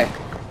that guy.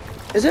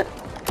 Is it?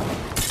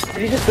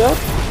 Did he just build?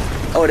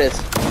 Oh, it is.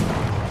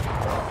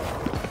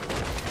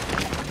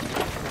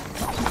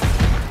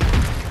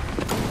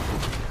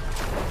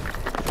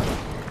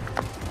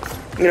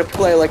 I'm gonna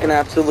play like an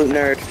absolute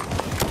nerd.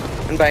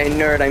 And by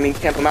nerd, I mean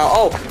camp him out.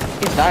 Oh,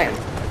 he's dying.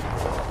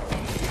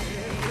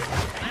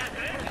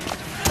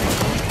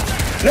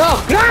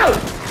 No!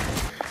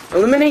 No!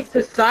 Eliminate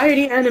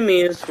society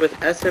enemies with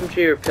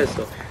SMG or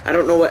pistol. I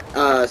don't know what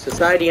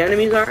society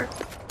enemies are.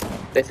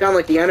 They sound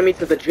like the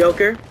enemies of the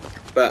Joker,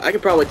 but I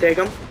could probably take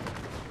them.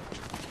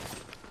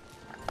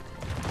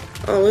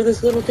 Oh, look at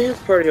this little dance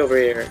party over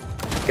here.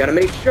 Gotta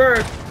make sure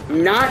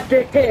not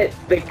to hit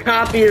the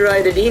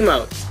copyrighted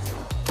emotes.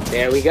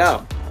 There we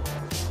go.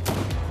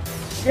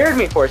 Scared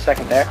me for a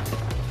second there.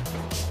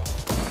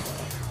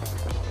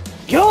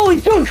 Yo,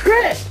 he's doing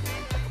crit!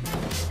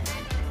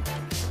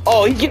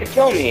 Oh, he's gonna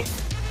kill me.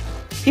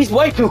 He's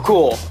way too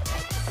cool.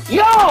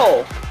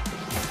 Yo!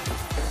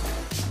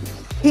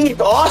 He's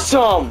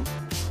awesome!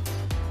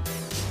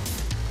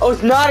 I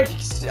was not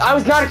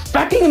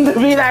expecting him to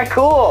be that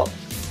cool.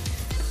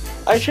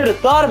 I should have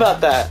thought about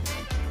that.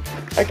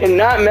 I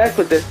cannot mess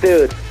with this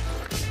dude.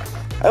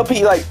 I hope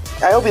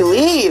he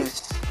leaves.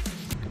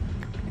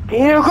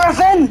 Peter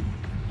Griffin!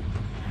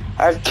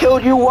 I've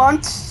killed you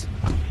once.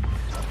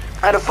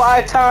 Out of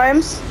 5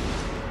 times.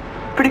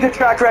 Pretty good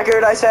track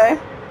record, I say.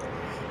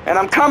 And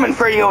I'm coming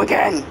for you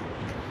again.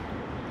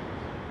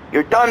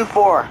 You're done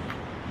for.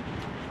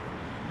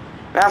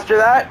 After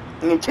that,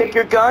 you can take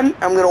your gun.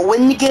 I'm gonna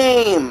win the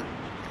game.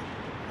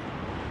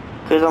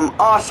 Because I'm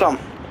awesome.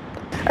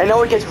 I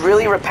know it gets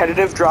really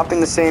repetitive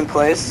dropping the same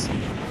place,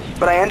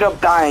 but I end up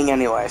dying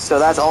anyway, so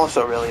that's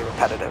also really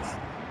repetitive.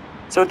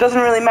 So it doesn't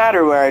really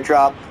matter where I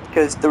drop,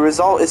 because the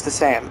result is the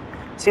same.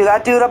 See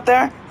that dude up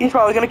there? He's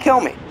probably gonna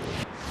kill me.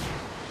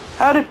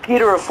 How did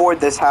Peter afford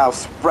this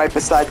house right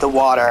beside the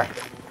water?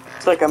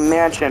 It's like a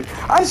mansion.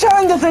 I'm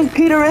starting to think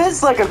Peter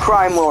is like a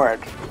crime lord.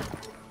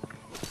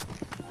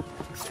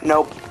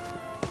 Nope.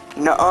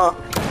 Nuh-uh.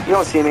 You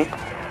don't see me.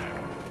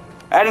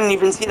 I didn't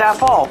even see that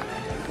fall.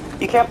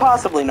 You can't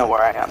possibly know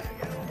where I am.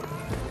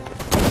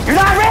 You're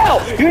not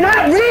real! You're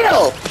not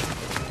real!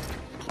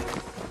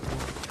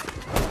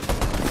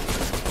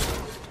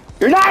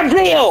 You're not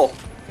real!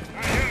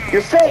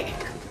 You're fake.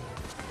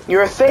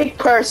 You're a fake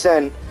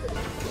person.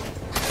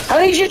 How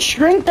did you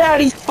shrink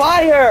that? He's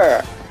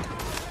fire!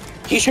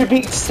 He should be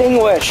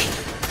extinguished.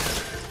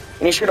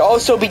 And he should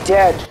also be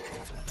dead.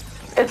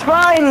 It's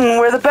fine!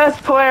 We're the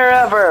best player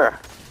ever!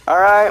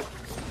 Alright?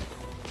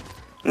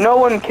 No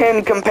one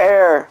can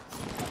compare.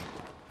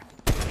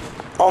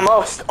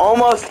 Almost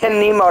hit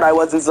an emote I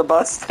wasn't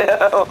supposed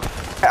to.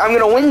 I'm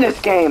gonna win this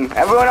game.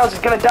 Everyone else is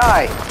gonna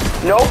die.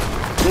 Nope,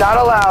 not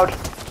allowed.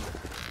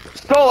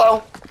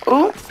 Solo.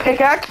 Ooh,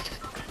 pickaxe.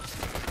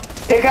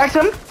 Pickaxe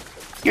him.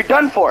 You're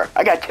done for.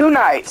 I got 2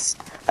 knives.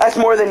 That's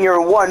more than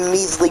your 1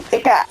 measly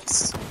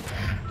pickaxe.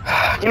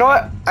 You know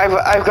what?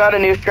 I've got a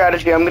new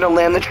strategy. I'm gonna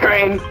land the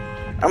train.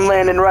 I'm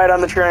landing right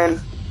on the train.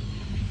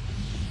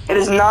 It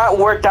has not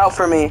worked out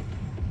for me.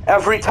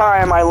 Every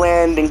time I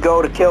land and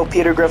go to kill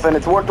Peter Griffin,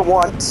 it's worked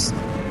once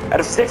out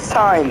of 6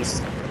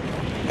 times.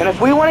 And if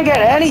we want to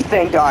get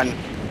anything done,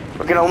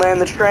 we're going to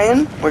land the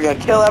train, we're going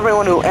to kill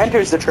everyone who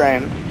enters the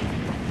train,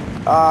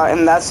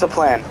 and that's the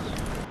plan.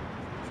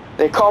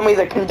 They call me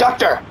the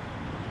conductor.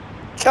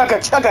 Chugga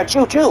chugga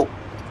choo choo.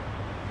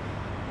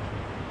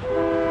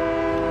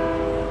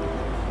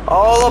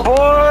 All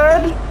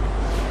aboard!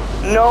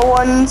 No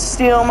one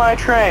steal my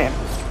train.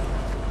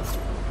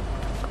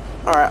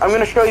 Alright, I'm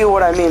gonna show you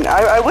what I mean.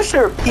 I wish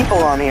there were people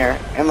on here,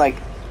 and like,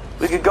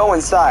 we could go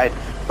inside.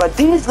 But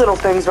these little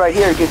things right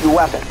here give you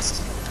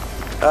weapons.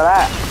 Look at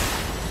that.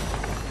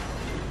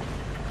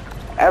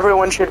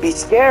 Everyone should be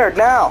scared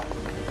now.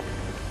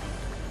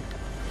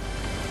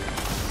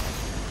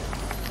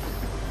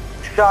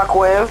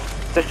 Shockwave.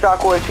 To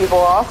shockwave people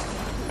off.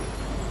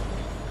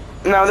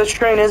 Now, this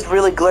train is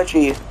really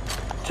glitchy.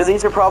 So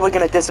these are probably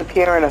gonna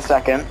disappear in a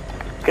second.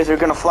 Because they're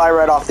gonna fly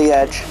right off the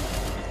edge.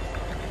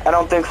 I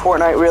don't think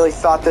Fortnite really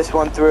thought this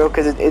one through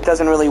because it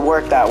doesn't really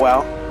work that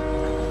well.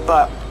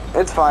 but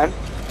it's fine.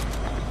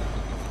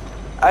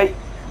 I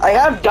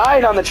have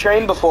died on the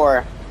train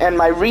before, and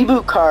my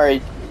reboot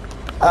card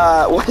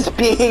was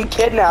being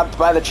kidnapped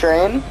by the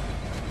train,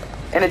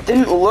 and it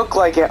didn't look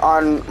like it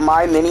on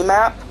my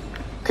mini-map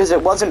because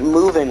it wasn't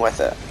moving with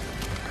it,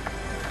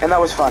 and that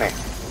was funny.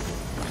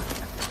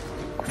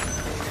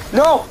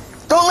 No!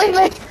 Don't leave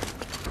me!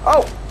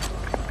 Oh!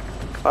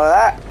 Well,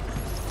 that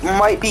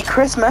might be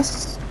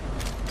Christmas.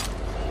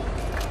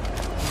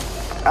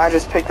 I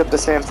just picked up the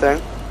same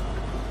thing.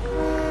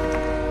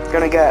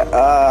 Gonna get,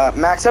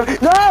 max up.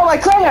 No! My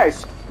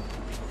clangers!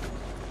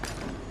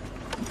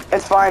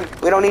 It's fine.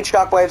 We don't need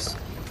shockwaves.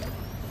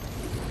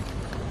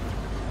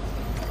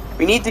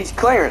 We need these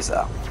clangers,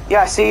 though.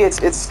 Yeah, see?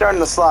 It's starting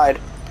to slide.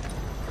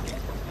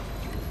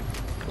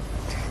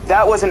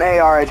 That was an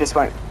AR I just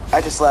let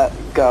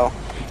go.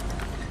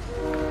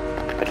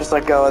 I just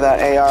let go of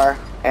that AR,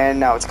 and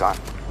now it's gone.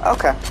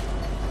 Okay.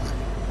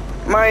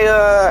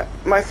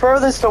 My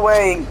furthest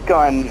away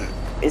gun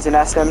is an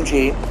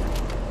SMG.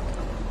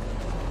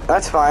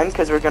 That's fine,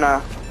 because we're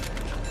gonna...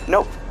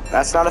 Nope,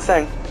 that's not a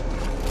thing.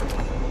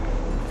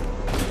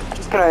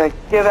 Just gonna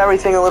give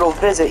everything a little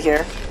visit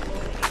here.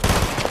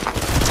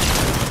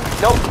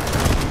 Nope.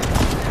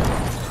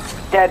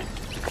 Dead.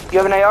 You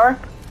have an AR?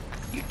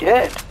 You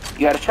did.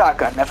 You had a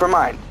shotgun. Never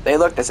mind. They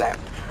look the same.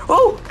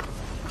 Ooh!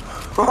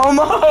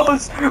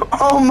 Almost!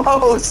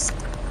 Almost!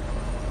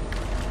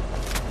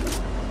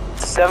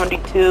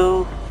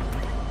 72.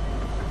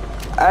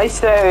 I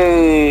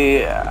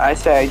say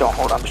I don't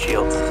hold on to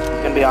shields,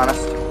 gonna be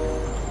honest.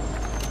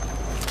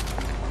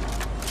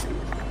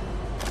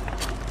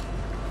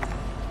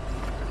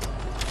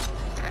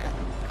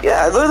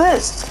 Yeah, look at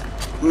this.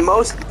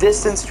 Most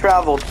distance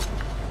traveled.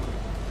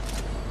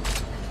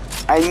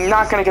 I'm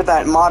not gonna get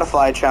that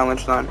modified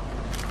challenge done.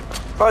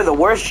 Probably the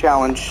worst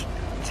challenge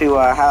to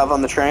have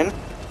on the train,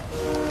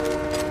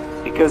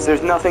 because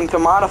there's nothing to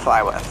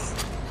modify with.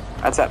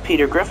 That's at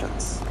Peter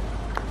Griffin's. Is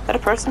that a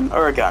person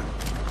or a gun?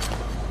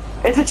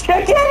 It's a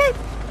chicken!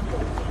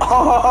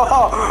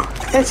 Oh,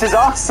 this is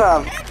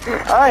awesome!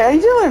 Hi, how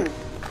you doing?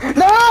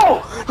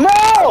 No!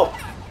 No!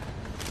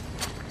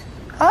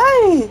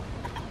 Hi!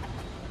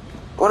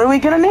 What are we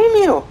gonna name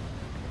you?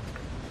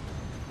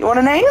 You want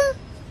a name?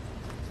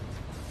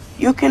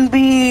 You can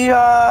be,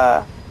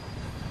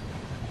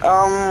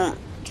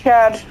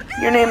 Chad.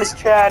 Your name is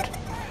Chad.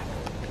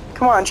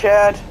 Come on,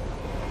 Chad.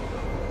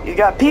 You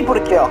got people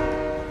to kill.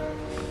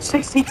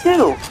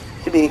 62,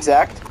 to be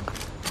exact.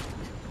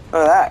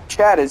 Look at that.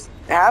 Chad is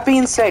happy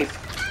and safe.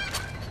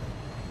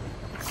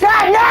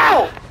 Chad,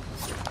 no!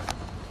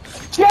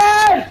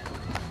 Chad!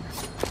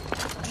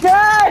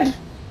 Chad!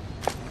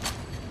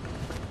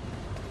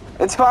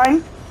 It's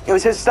fine. It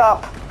was his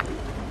stop.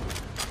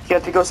 He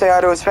had to go say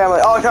hi to his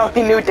family. Oh no,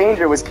 he knew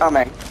danger was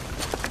coming.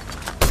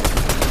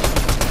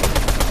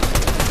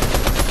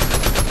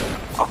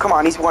 Oh, come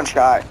on, he's one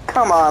shot.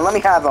 Come on, let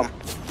me have him.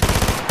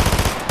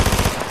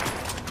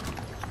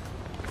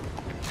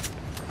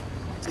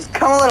 Just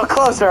come a little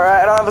closer,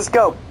 alright? I don't have a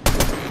scope.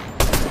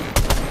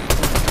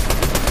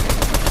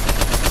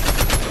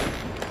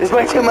 There's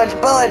way too much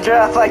bullet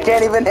drop, I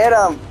can't even hit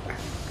him.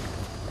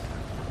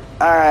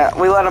 Alright,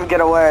 we let him get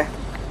away.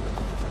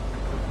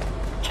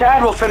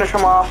 Chad will finish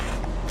him off.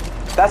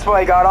 That's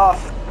why I got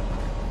off.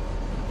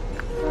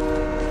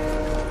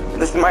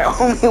 This is my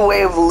only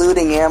way of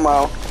looting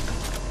ammo.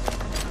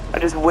 I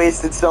just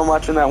wasted so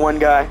much on that one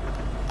guy.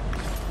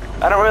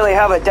 I don't really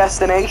have a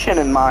destination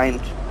in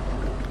mind.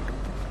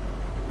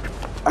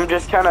 I'm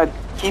just kind of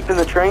keeping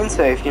the train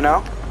safe, you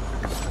know?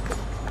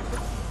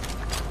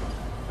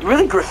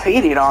 Really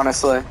graffitied,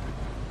 honestly.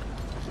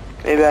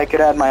 Maybe I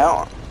could add my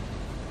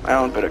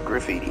own bit of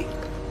graffiti.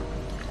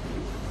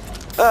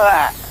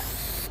 Ugh.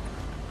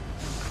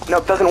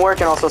 Nope, doesn't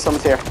work, and also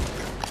someone's here.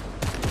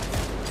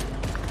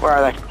 Where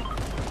are they?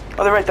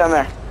 Oh, they're right down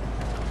there.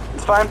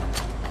 It's fine.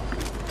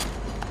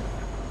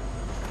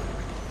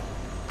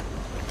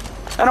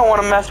 I don't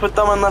want to mess with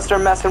them unless they're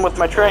messing with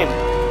my train.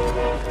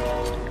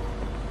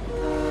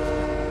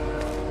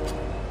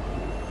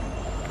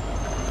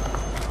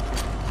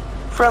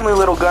 Friendly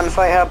little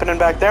gunfight happening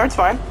back there, it's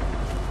fine.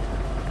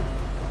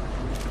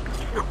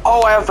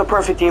 Oh, I have the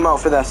perfect emote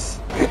for this.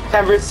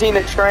 Ever seen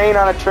a train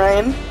on a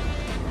train?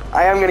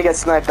 I am gonna get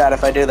sniped at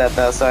if I do that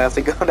though, so I have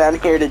to go down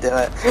here to do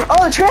it.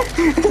 Oh, the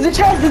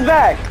train is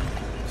back!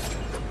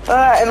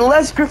 And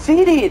less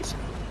graffitied.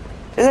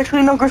 There's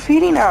actually no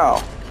graffiti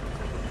now.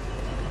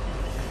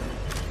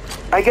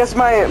 I guess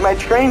my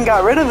train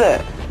got rid of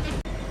it.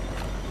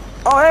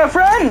 Oh, hey, a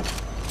friend!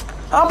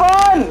 Hop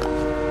on!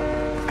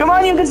 Come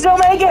on, you can still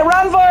make it!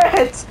 Run for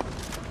it!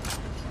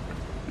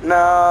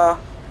 No.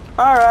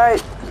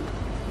 Alright.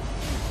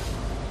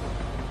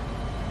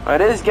 It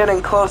is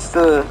getting close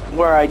to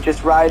where I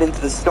just ride into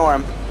the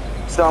storm.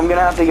 So I'm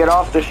gonna have to get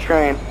off this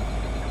train.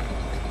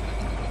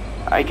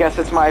 I guess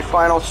it's my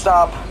final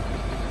stop.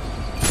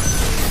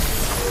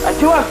 I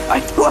do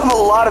have a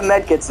lot of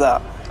medkits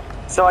though.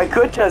 So I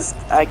could just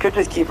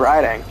keep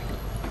riding.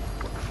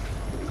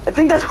 I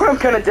think that's what I'm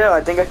gonna do.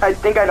 I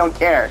think I don't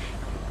care.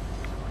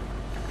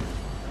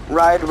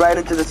 ride right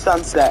into the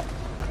sunset.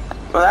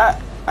 Well,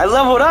 that I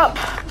leveled up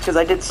because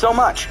I did so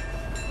much.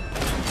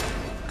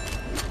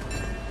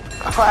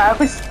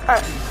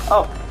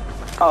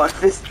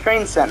 This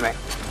train sent me.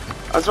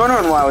 I was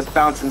wondering why I was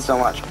bouncing so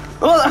much.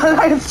 Oh,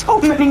 I have so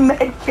many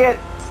medkits.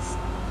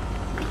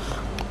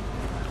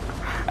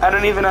 I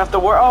don't even have to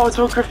worry. Oh, it's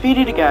all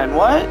graffitied again.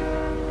 What?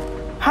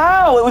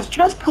 How? It was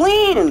just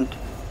cleaned.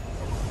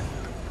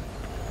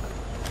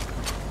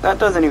 That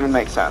doesn't even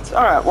make sense.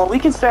 Alright, well, we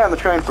can stay on the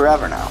train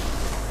forever now.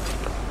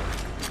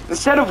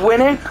 Instead of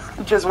winning,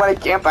 just want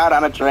to camp out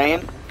on a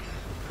train.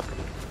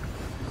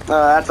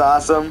 Oh, that's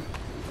awesome.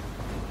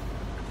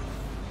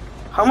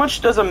 How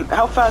fast does a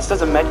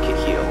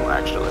medkit heal,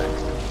 actually?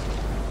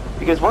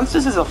 Because once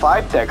this is a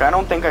 5-tick, I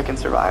don't think I can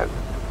survive.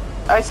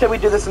 I say we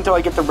do this until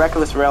I get the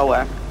Reckless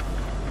Railway.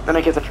 Then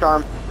I get the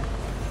Charm.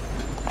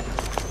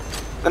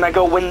 Then I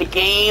go win the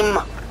game.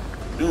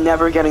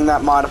 Never getting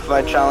that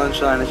modified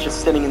challenge line. It's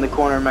just sitting in the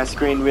corner of my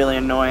screen, really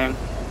annoying.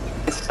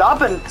 It's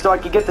stopping so I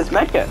can get this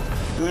medkit.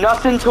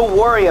 Nothing to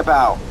worry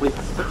about with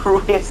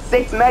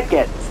 6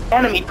 medkits.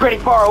 Enemy pretty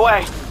far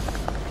away.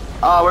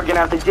 Oh, we're gonna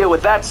have to deal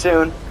with that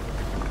soon.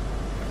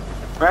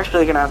 We're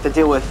actually gonna have to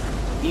deal with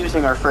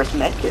using our first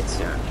medkit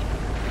soon.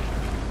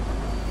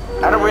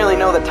 I don't really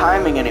know the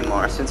timing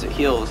anymore since it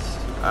heals.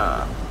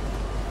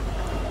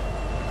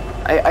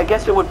 I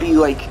guess it would be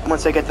like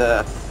once I get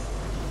the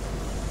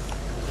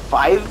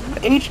 5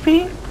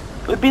 HP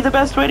would be the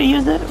best way to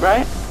use it,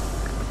 right?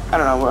 I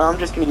don't know. I'm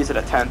just gonna use it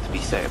at 10 to be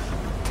safe.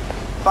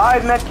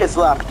 5 medkits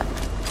left.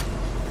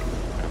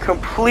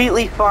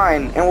 Completely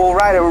fine, and we'll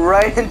ride it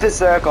right into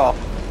circle.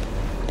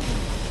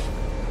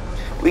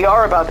 We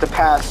are about to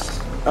pass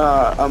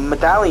a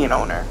medallion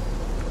owner.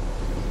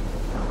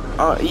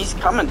 Oh, he's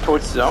coming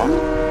towards zone.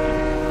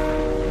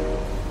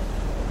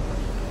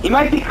 He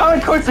might be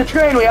coming towards the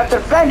train. We have to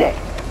defend it.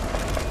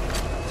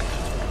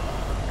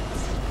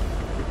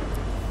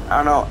 I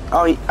don't know.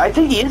 Oh, I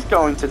think he is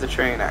going to the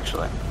train,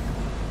 actually.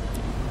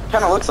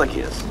 Kind of looks like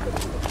he is.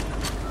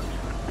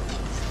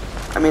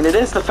 I mean, it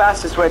is the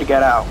fastest way to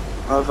get out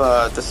of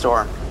the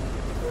storm.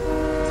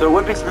 So it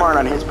would be smart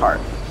on his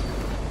part.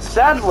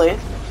 Sadly,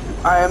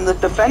 I am the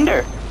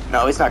defender.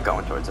 No, he's not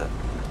going towards it.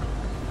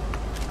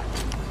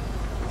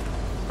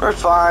 We're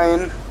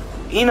fine.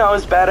 He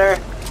knows better.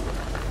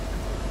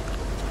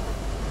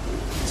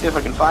 Let's see if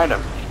I can find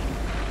him.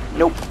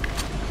 Nope.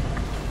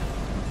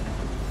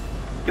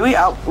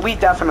 We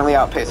definitely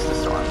outpaced the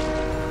storm.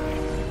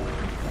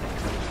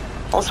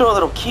 Also a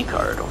little key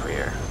card over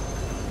here.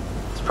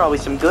 It's probably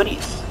some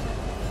goodies.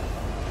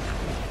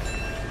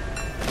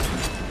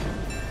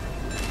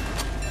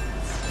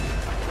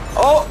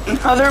 Oh,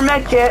 another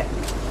medkit.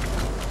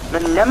 The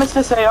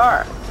Nemesis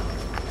AR.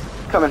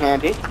 Come in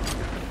handy.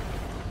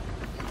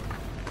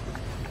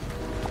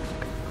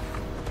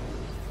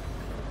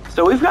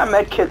 So we've got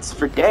medkits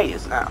for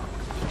days now.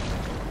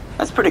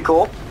 That's pretty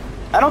cool.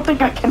 I don't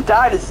think I can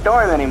die to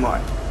storm anymore.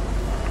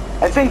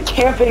 I think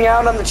camping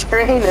out on the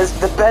train is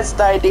the best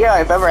idea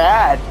I've ever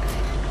had.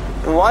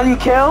 1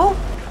 kill,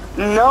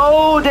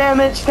 no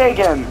damage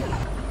taken.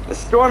 The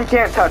storm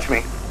can't touch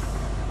me.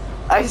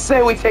 I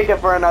say we take it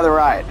for another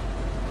ride.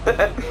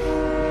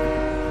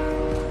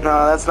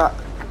 No, that's not...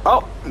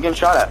 Oh, I'm getting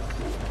shot at.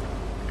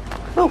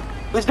 Oh,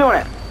 who's doing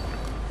it?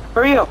 Who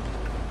are you?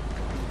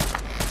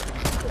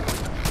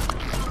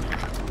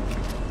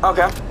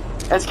 Okay.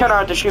 It's kind of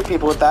hard to shoot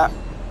people with that.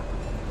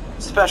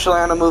 Especially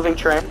on a moving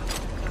train.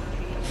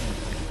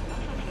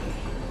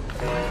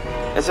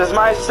 This is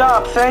my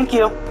stop, thank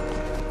you.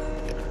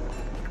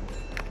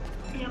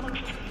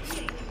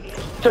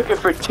 Took it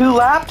for 2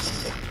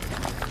 laps.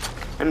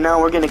 And now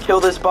we're gonna kill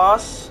this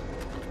boss.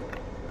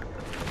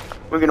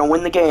 We're gonna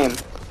win the game.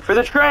 For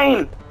the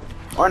train!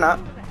 Or not.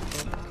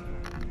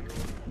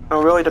 It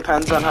really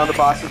depends on how the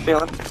boss is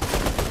feeling.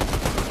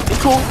 Be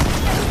cool.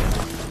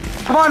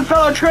 Come on,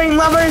 fellow train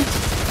lovers!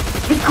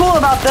 Be cool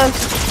about this!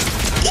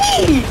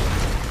 Eee!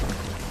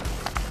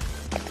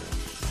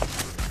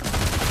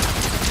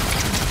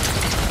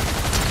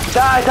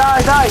 Die,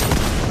 die, die!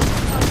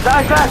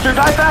 Die faster,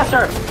 die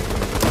faster!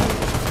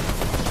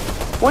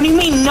 What do you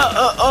mean,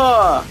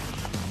 no,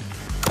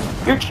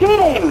 You're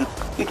cheating!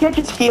 You can't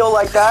just heal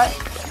like that.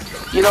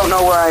 You don't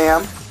know where I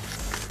am.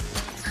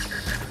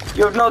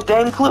 You have no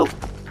dang clue.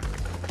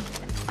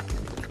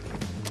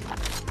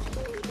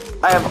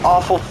 I have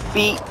awful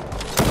feet.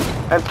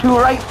 I have 2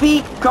 right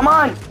feet. Come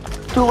on!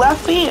 2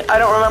 left feet? I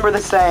don't remember the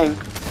saying.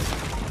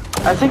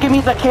 I think it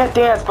means I can't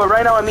dance, but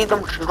right now it means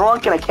I'm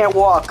drunk and I can't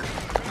walk.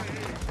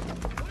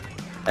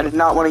 I did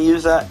not want to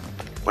use that.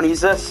 I want to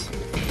use this.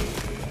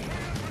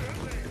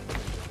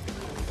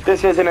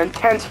 This is an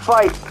intense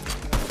fight.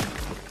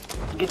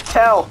 You can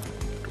tell,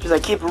 because I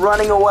keep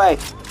running away.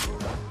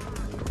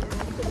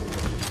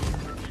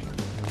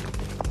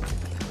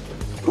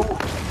 Ooh.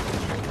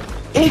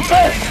 Eat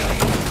this!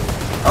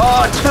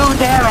 Oh, 2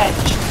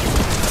 damage!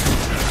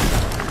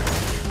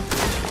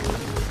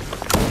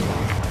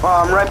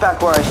 Well, I'm right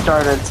back where I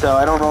started, so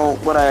I don't know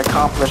what I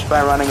accomplished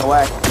by running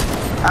away.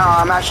 Oh,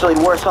 I'm actually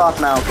worse off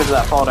now because of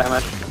that fall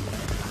damage.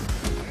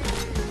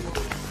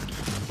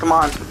 Come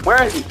on.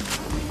 Where is he?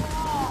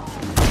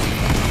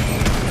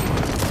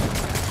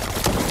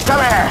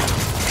 Come here!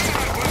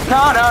 No.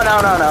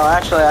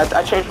 Actually,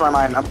 I changed my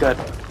mind. I'm good.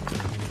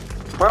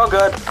 We're all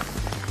good.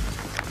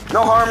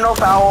 No harm, no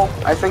foul.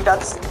 I think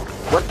that's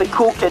what the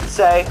cool kids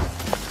say.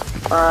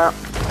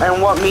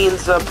 And what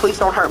means, please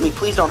don't hurt me,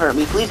 please don't hurt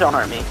me, please don't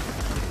hurt me.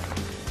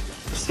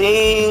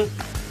 See?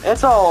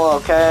 It's all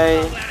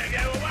okay.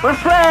 We're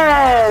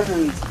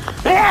friends!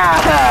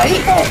 Yeah!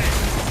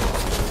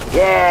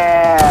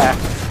 Yeah!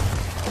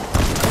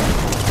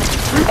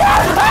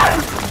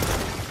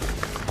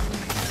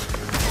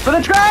 For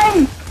the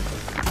train!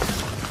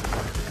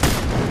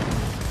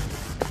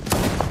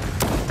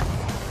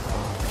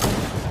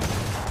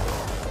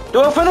 Do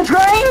it for the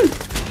train!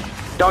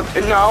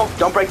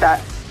 Don't break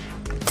that.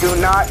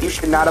 You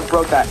should not have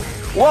broke that.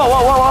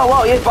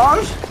 Whoa, you have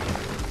bombs?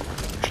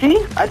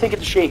 She? I think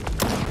it's a she.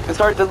 It's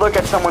hard to look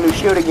at someone who's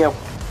shooting you,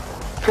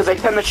 because they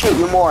tend to shoot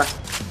you more.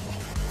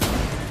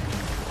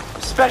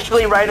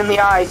 Especially right in the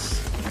eyes.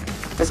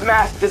 This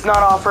mask does not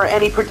offer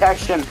any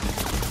protection.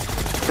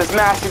 This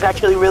mask is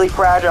actually really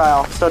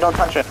fragile, so don't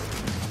touch it.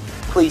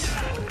 Please.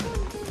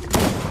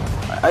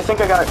 I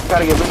think I gotta get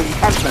rid of the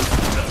henchmen.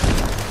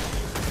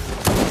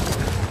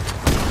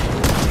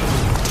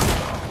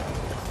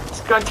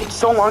 It's gonna take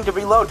so long to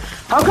reload.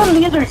 How come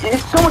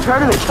it's so much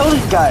harder to kill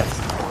these guys?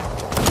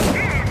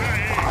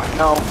 Oh,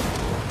 no.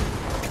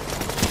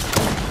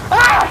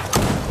 Ah!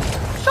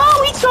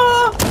 Sorry,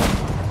 sir!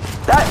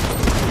 That...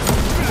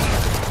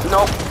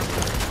 Nope.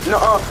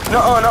 Nuh-uh.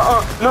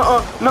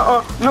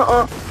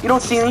 You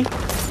don't see me.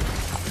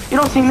 You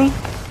don't see me.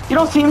 You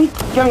don't see me.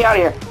 Get me out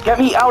of here. Get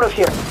me out of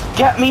here.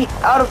 Get me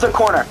out of the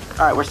corner.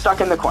 Alright, we're stuck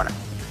in the corner.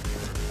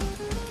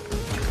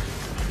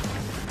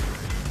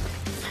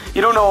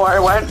 You don't know where I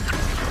went.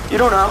 You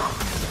don't know.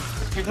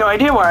 You have no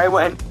idea where I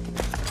went.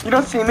 You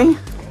don't see me.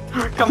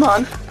 Come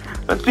on.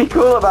 Let's be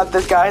cool about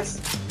this,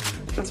 guys.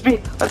 Let's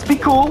be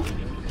cool.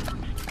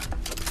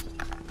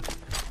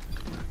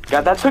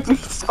 God, that took me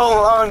so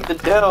long to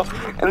do,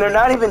 and they're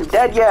not even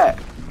dead yet.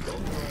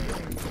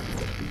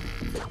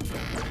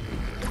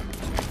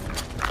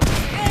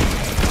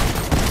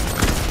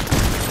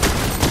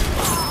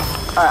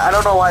 Alright, I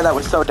don't know why that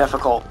was so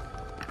difficult.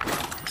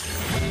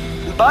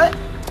 But,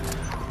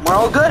 we're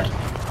all good.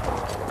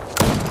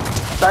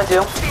 That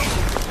do.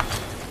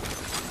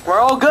 We're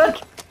all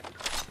good.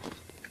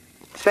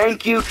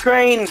 Thank you,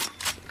 Train.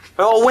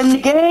 We'll win the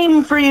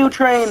game for you,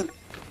 Train.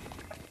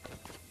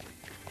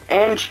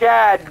 And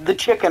Chad, the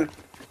chicken.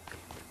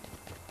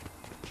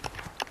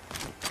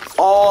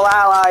 All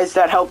allies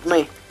that helped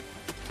me.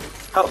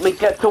 Helped me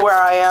get to where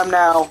I am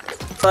now.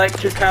 Like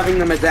just having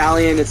the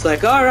medallion, it's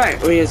like,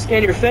 alright, well, you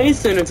scan your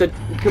face and it's a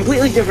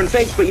completely different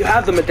face, but you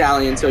have the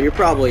medallion, so you're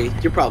probably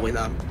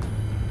them.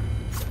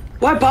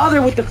 Why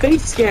bother with the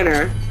face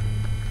scanner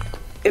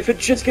if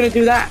it's just gonna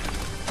do that?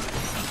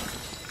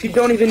 If you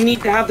don't even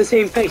need to have the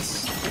same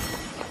face.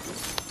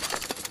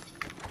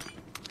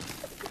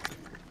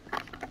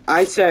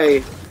 I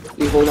say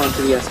you hold on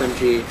to the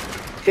SMG,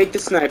 take the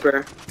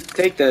sniper,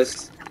 take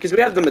this, because we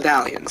have the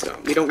medallion, so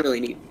we don't really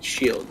need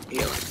shield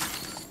healing.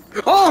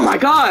 Oh my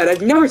god,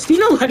 I've never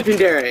seen a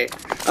legendary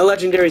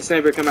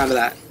sniper come out of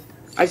that.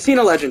 I've seen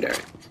a legendary.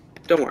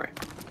 Don't worry.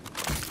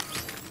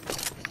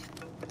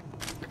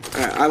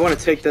 Alright, I want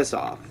to take this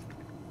off.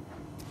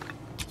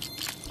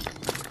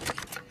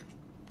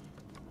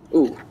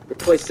 Ooh,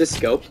 replace this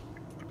scope.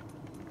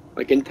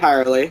 Like,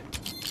 entirely.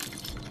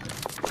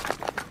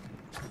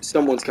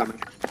 Someone's coming.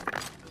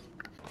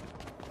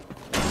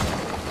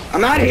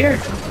 I'm out of here!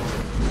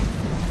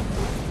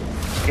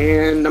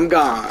 And I'm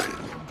gone.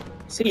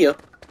 See ya.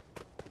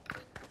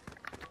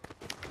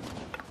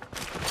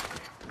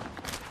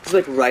 It's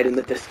like right in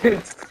the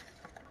distance.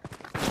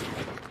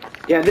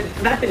 Yeah,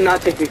 that did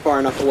not take me far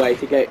enough away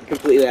to get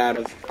completely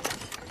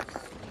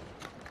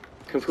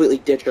completely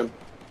ditch him.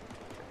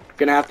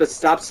 Gonna have to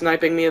stop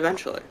sniping me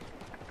eventually.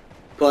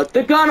 Put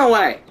the gun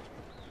away!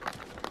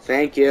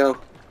 Thank you.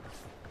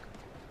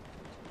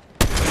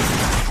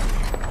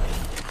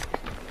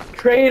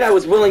 Trade I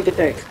was willing to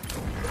take.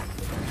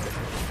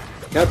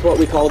 That's what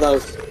we call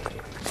those.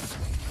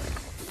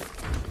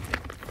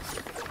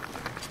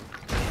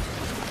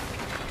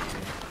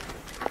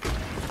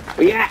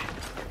 But yeah!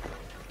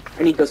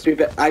 I need those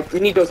I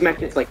need those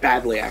mechs like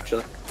badly,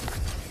 actually.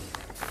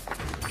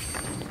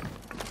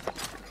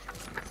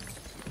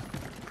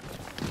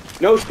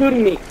 No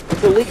shooting me!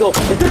 It's illegal!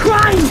 It's a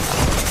crime!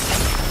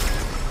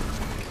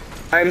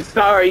 I'm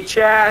sorry,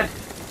 Chad.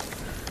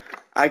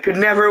 I could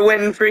never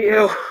win for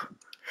you.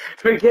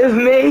 Forgive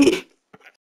me!